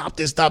junctions and stop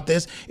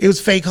this. It was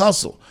fake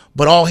hustle.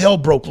 But all hell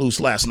broke loose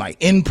last night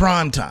in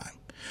prime time.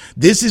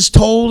 This is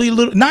totally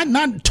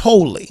not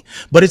totally,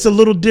 but it's a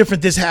little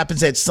different. This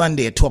happens at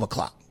Sunday at 12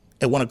 o'clock,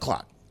 at 1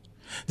 o'clock.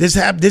 This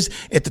at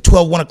the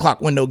 12, 1 o'clock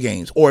window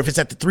games, or if it's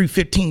at the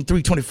 3:15,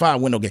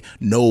 3:25 window game.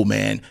 No,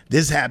 man,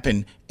 this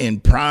happened in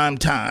prime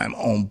time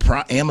on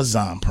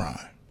Amazon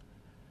Prime.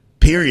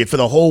 Period, for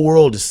the whole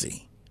world to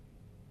see.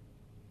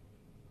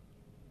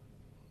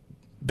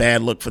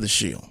 Bad look for the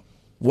Shield.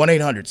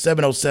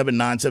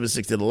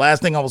 1-800-707-9760. The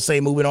last thing I will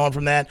say, moving on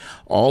from that,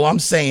 all I'm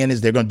saying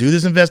is they're going to do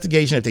this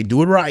investigation. If they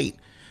do it right,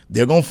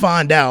 they're going to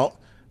find out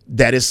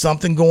that is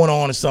something going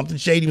on and something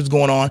shady was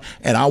going on.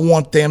 And I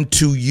want them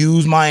to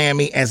use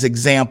Miami as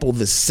example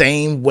the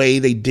same way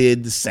they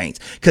did the Saints.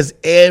 Because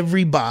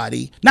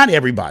not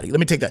everybody, let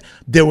me take that.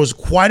 There was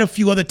quite a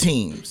few other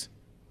teams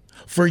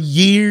for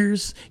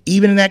years,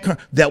 even in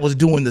that was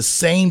doing the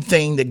same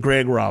thing that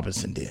Greg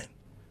Robinson did.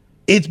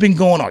 It's been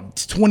going on.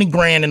 It's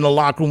 $20,000 in the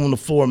locker room on the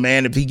floor,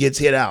 man, if he gets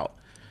hit out.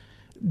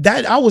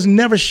 That I was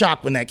never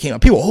shocked when that came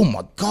up. People, oh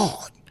my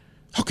God,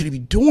 how could he be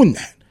doing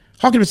that?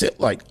 How could he say,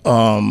 like,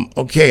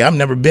 okay, I've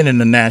never been in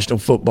the National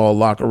Football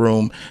locker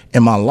room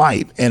in my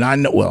life. And I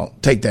know, well,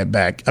 take that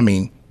back. I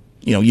mean,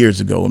 years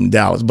ago in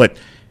Dallas. But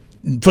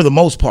for the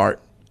most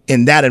part,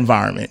 in that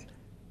environment,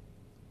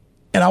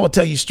 and I will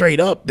tell you straight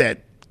up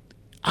that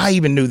I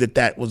even knew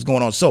that was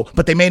going on.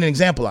 But they made an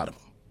example out of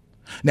him.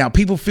 Now,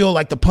 people feel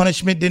like the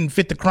punishment didn't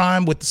fit the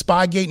crime with the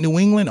Spygate New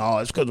England. Oh,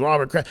 it's because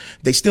Robert Kraft.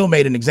 They still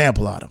made an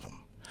example out of him.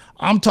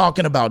 I'm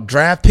talking about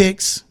draft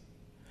picks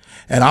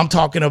And I'm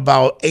talking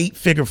about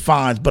 8-figure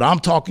fines, but I'm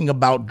talking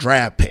about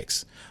draft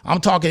picks. I'm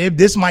talking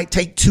this might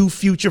take 2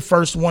 future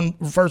first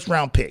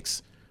round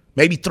picks,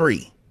 maybe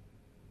 3.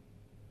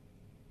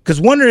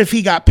 Because wonder if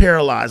he got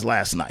paralyzed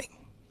last night.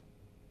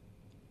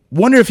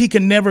 Wonder if he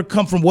can never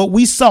come from what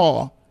we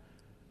saw.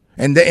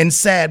 And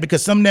sad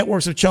because some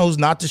networks have chose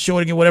not to show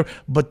it again, whatever.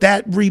 But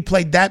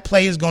that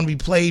play is going to be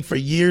played for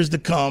years to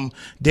come,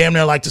 damn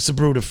near like the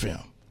Sabruder film.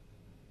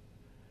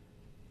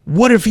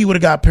 What if he would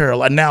have got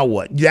paralyzed? Now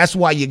what? That's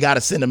why you got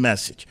to send a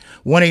message.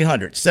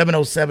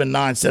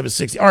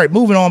 1-800-707-9760. All right,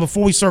 moving on.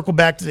 Before we circle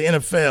back to the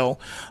NFL,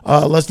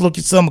 let's look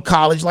at some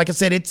college. Like I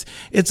said, it's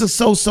a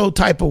so-so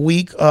type of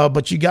week,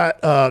 but you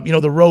got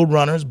the Road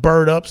Runners,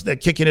 Bird Ups, they're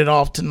kicking it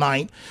off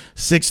tonight,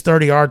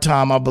 6:30 our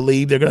time, I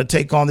believe. They're going to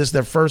take on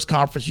their first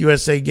Conference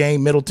USA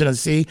game, Middle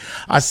Tennessee.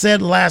 I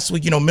said last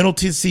week, Middle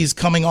Tennessee is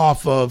coming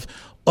off of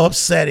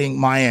upsetting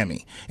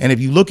Miami. And if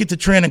you look at the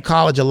trend in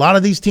college, a lot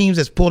of these teams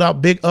that's pulled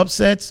out big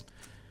upsets,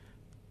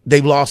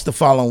 they've lost the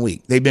following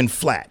week. They've been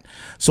flat.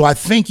 So I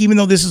think even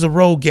though this is a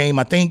road game,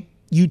 I think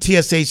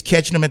UTSA's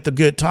catching them at the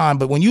good time.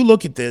 But when you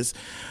look at this,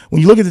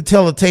 when you look at the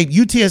teletape,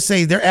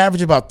 UTSA, they're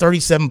averaging about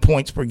 37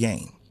 points per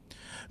game.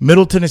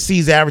 Middle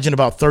Tennessee's averaging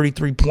about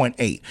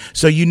 33.8.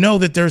 So you know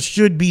that there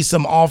should be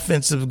some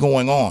offensive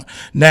going on.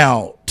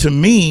 Now, to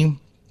me,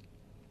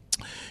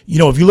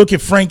 if you look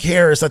at Frank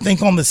Harris, I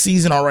think on the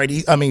season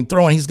already,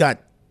 he's got,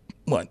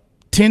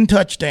 10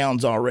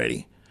 touchdowns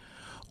already,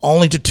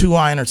 only to two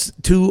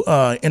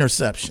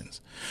interceptions.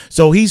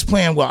 So he's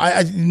playing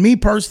well. Me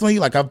personally,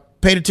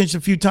 I've paid attention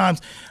a few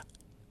times,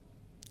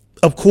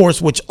 of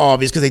course, which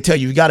obvious because they tell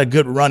you got a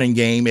good running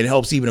game. It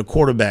helps even a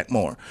quarterback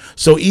more.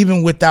 So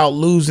even without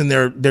losing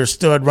their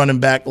stud running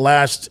back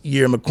last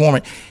year,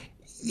 McCormick,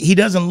 he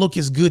doesn't look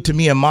as good to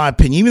me, in my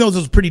opinion, even though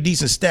those pretty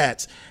decent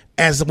stats,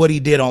 as what he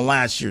did on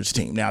last year's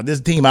team. Now, this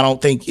team I don't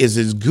think is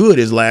as good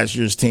as last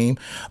year's team,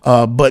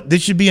 but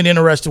this should be an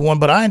interesting one.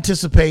 But I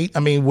anticipate,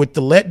 with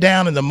the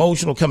letdown and the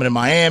emotional coming in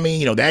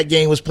Miami, that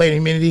game was played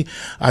in humidity.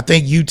 I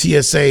think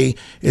UTSA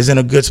is in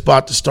a good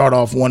spot to start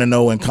off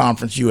 1-0 in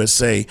Conference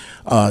USA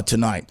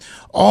tonight.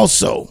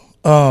 Also,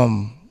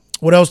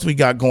 what else do we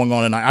got going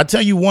on tonight? I'll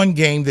tell you one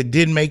game that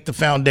did make the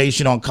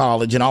foundation on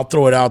college, and I'll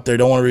throw it out there.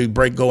 Don't want to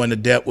really go into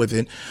depth with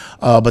it.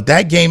 But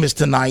that game is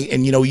tonight.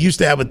 And, we used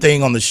to have a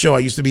thing on the show. I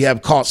used to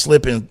have caught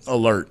slipping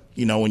alert,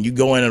 when you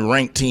go in a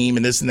ranked team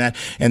and this and that.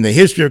 And the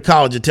history of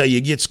college will tell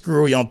you get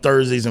screwy on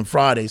Thursdays and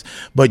Fridays.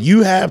 But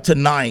you have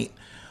tonight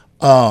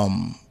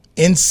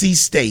NC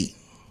State,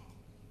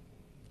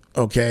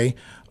 okay,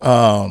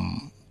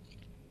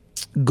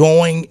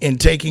 going and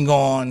taking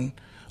on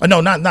 – no,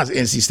 not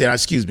NC State,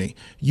 excuse me.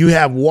 You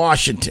have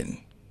Washington,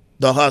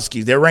 the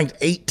Huskies. They're ranked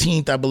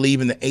 18th, I believe,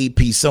 in the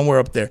AP, somewhere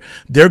up there.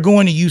 They're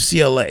going to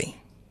UCLA.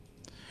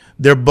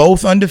 They're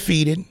both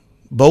undefeated,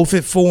 both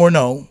at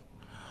 4-0.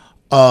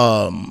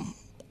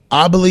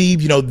 I believe,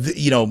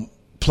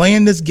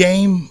 playing this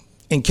game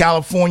in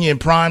California in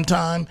prime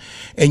time.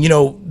 And,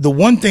 the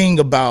one thing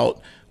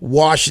about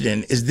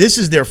Washington is this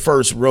is their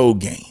first road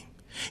game.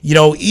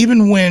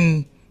 Even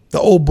when the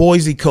old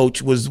Boise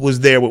coach was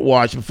there with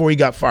Washington before he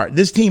got fired,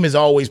 this team has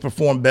always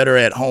performed better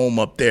at home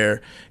up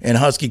there in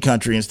Husky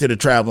country instead of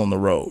traveling the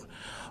road.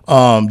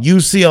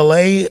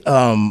 UCLA,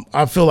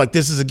 I feel like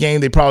this is a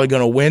game they're probably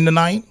going to win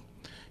tonight.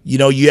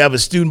 You have a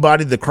student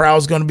body. The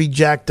crowd's going to be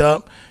jacked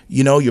up.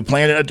 You're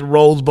playing it at the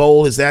Rose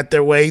Bowl. Is that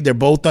their way? They're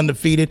both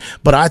undefeated.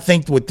 But I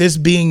think with this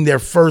being their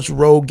first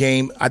road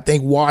game, I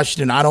think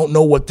Washington, I don't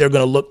know what they're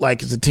going to look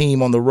like as a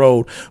team on the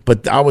road.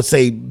 But I would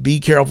say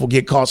be careful,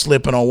 get caught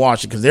slipping on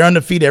Washington because they're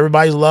undefeated.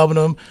 Everybody's loving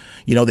them.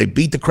 They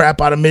beat the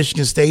crap out of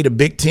Michigan State, a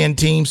Big Ten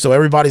team. So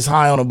everybody's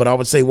high on them. But I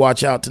would say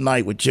watch out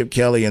tonight with Chip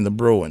Kelly and the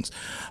Bruins.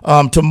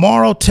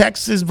 Tomorrow,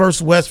 Texas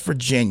versus West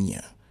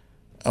Virginia.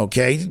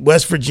 Okay,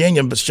 West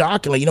Virginia, but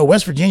shockingly,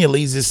 West Virginia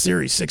leads this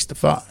series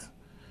 6-5.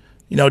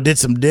 Did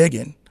some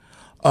digging.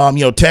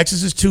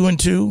 Texas is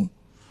 2-2.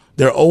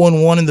 They're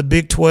 0-1 in the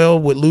Big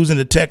 12 with losing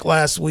to Tech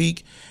last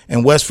week,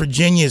 and West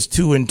Virginia is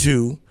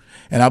 2-2,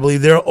 and I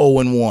believe they're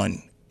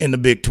 0-1 in the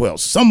Big 12.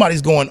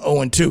 Somebody's going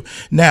 0-2.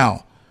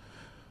 Now,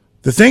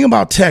 the thing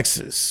about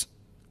Texas,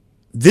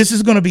 this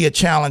is going to be a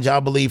challenge, I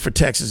believe, for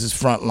Texas's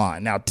front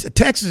line. Now,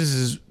 Texas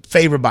is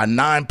favored by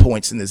 9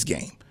 points in this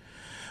game.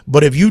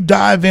 But if you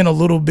dive in a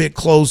little bit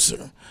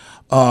closer,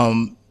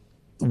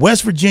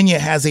 West Virginia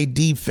has a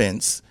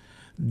defense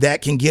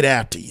that can get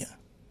after you.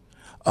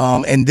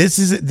 And this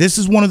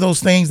is one of those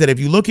things that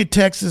if you look at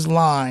Texas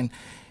line,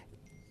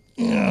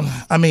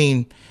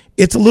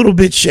 it's a little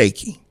bit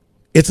shaky.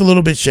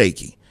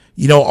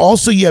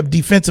 Also you have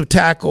defensive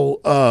tackle,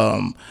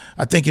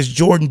 I think it's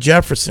Jordan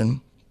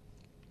Jefferson,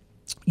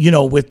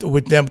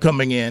 with them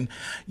coming in.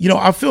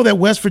 I feel that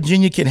West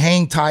Virginia can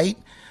hang tight.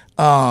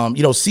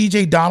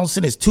 C.J.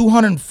 Donaldson is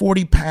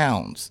 240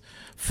 pounds.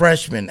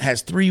 Freshman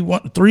has three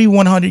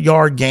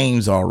 100-yard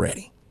games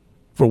already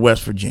for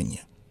West Virginia,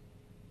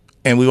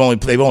 and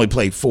they've only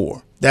played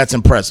 4. That's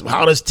impressive.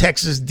 How does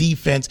Texas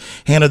defense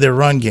handle their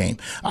run game?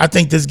 I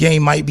think this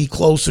game might be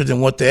closer than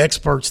what the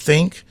experts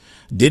think.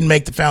 Didn't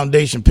make the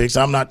foundation picks.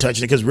 I'm not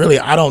touching it because really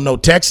I don't know.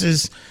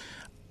 Texas,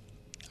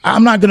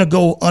 I'm not going to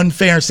go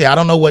unfair and say I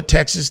don't know what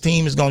Texas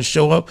team is going to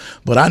show up,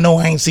 but I know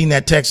I ain't seen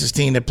that Texas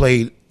team that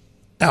played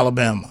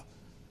Alabama.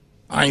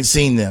 I ain't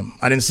seen them.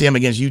 I didn't see them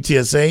against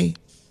UTSA,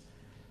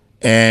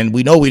 and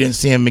we know we didn't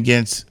see them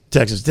against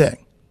Texas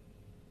Tech.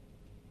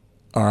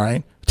 All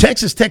right.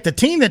 Texas Tech, the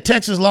team that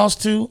Texas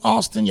lost to,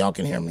 Austin, y'all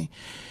can hear me.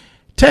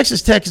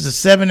 Texas Tech is a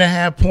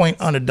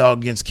 7.5-point underdog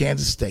against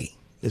Kansas State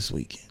this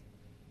weekend.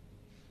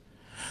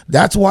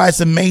 That's why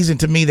it's amazing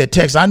to me that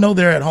Texas, I know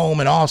they're at home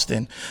in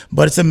Austin,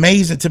 but it's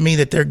amazing to me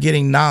that they're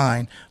getting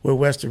 9 with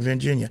Western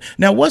Virginia.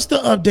 Now, what's the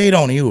update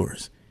on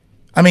Ewers?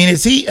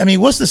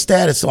 What's the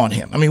status on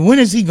him? When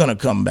is he going to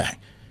come back?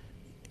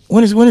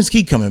 When is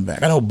he coming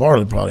back? I know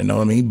Bartlett probably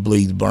know. He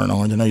bleeds burnt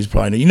orange. I know he's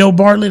probably know. You know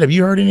Bartlett? Have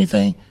you heard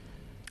anything?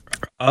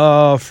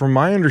 From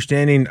my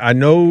understanding, I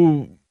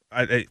know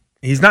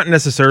he's not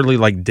necessarily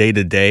like day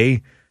to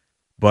day,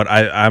 but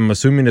I'm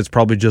assuming it's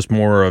probably just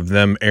more of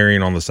them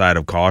erring on the side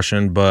of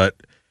caution. But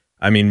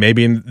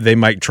maybe they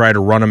might try to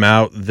run him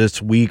out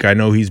this week. I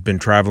know he's been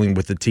traveling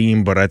with the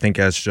team, but I think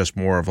that's just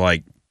more of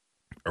like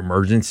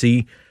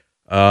emergency.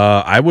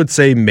 I would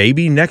say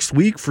maybe next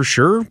week for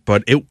sure,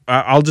 but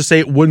I'll just say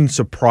it wouldn't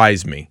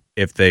surprise me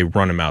if they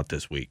run him out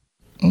this week.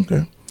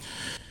 Okay.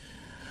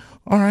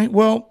 All right.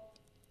 Well,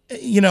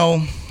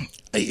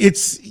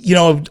 it's,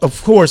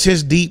 of course,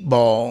 his deep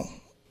ball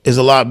is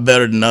a lot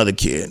better than other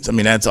kids.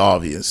 That's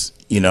obvious.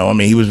 He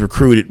was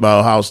recruited by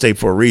Ohio State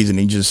for a reason.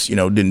 He just,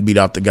 didn't beat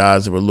out the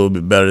guys that were a little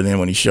bit better than him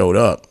when he showed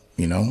up.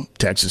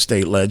 Texas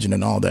State legend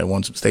and all that,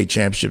 won some state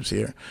championships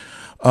here.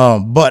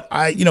 But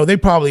they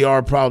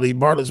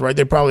Bartlett's right.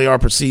 They probably are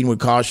proceeding with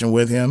caution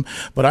with him.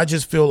 But I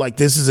just feel like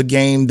this is a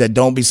game that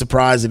don't be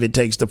surprised if it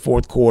takes the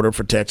fourth quarter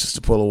for Texas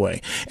to pull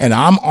away. And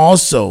I'm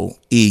also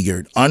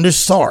eager under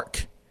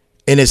Sark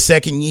in his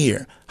second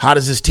year. How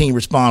does this team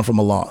respond from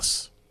a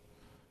loss?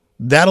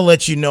 That'll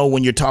let you know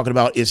when you're talking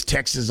about is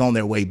Texas on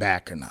their way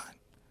back or not.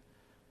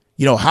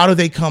 How do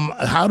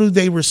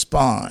they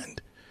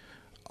respond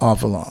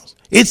off a loss?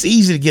 It's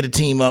easy to get a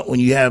team up when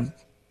you have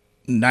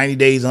 90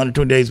 days,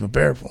 120 days to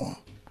prepare for them.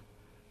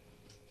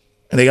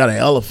 And they got an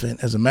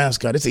elephant as a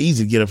mascot. It's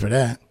easy to get up for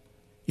that.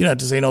 You don't have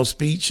to say no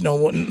speech,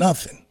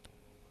 nothing.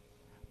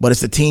 But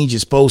it's the team you're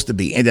supposed to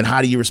be. And then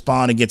how do you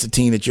respond against a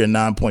team that you're a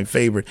 9-point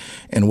favorite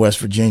in West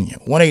Virginia?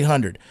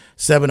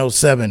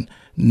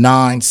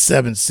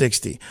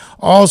 1-800-707-9760.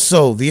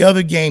 Also, the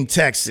other game,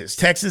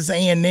 Texas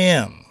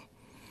A&M,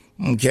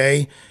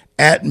 okay,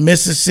 at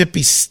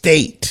Mississippi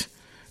State.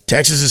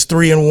 Texas is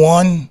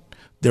 3-1.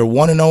 They're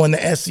 1-0 in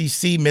the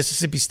SEC.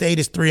 Mississippi State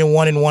is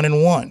 3-1 and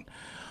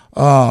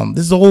 1-1.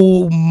 This is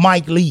old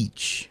Mike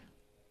Leach,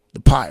 the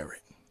Pirate.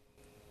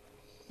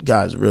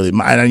 Guy's really,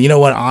 and you know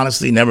what?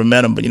 Honestly, never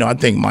met him, but I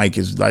think Mike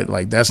is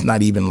like that's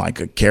not even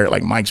like a carrot.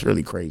 Like Mike's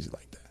really crazy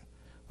like that.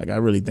 Like I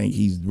really think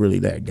he's really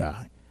that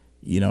guy.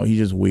 He's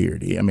just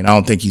weird. I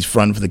don't think he's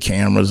fronting for the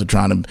cameras or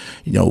trying to,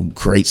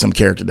 create some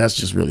character. That's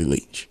just really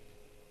Leach.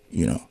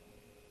 You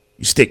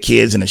stick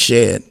kids in a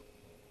shed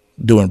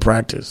doing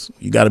practice.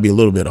 You got to be a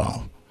little bit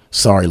off.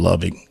 Sorry,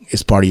 Loving.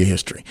 It's part of your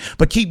history.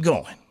 But keep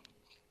going.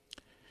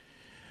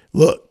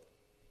 Look,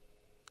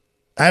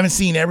 I haven't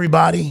seen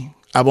everybody.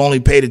 I've only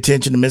paid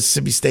attention to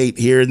Mississippi State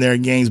here and there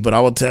in games, but I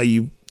will tell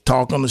you,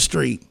 talk on the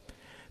street,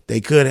 they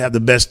could have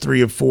the best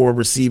 3 or 4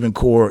 receiving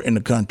core in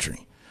the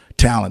country.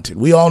 Talented.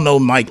 We all know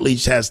Mike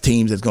Leach has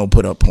teams that's going to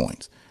put up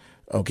points.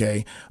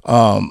 Okay.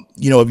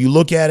 If you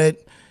look at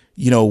it,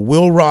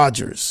 Will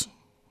Rogers,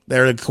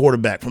 they're the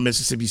quarterback from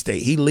Mississippi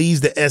State. He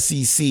leads the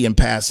SEC in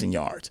passing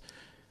yards.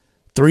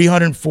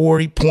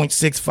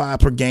 340.65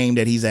 per game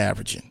that he's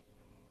averaging.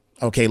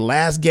 Okay,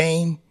 last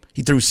game,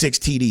 he threw 6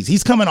 TDs.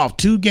 He's coming off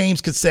 2 games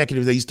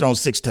consecutive that he's thrown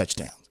 6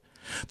 touchdowns.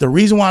 The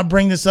reason why I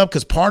bring this up,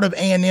 because part of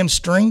A&M's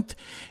strength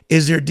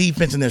is their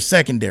defense and their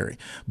secondary.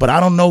 But I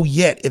don't know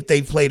yet if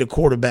they've played a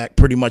quarterback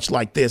pretty much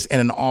like this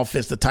and an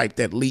offense the type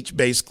that Leach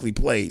basically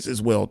plays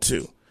as well,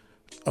 too.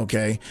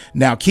 Okay,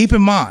 now keep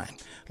in mind,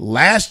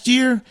 last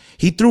year,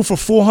 he threw for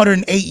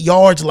 408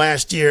 yards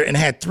last year and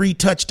had 3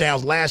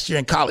 touchdowns last year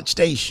in College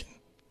Station.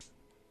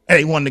 And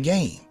he won the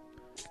game.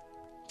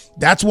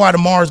 That's why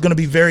tomorrow is going to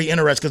be very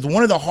interesting, because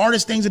one of the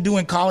hardest things to do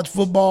in college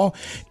football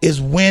is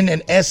win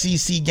an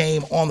SEC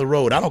game on the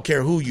road. I don't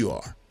care who you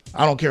are.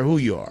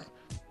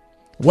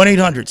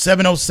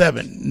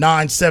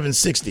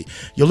 1-800-707-9760.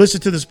 You'll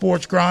listen to the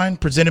Sports Grind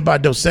presented by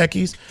Dos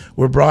Equis.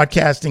 We're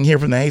broadcasting here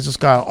from the Hazel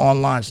Sky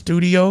Online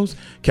Studios.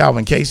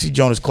 Calvin Casey,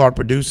 Jonas Clark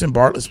producing.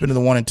 Bartlett spinning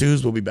the 1 and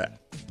 2s. We'll be back.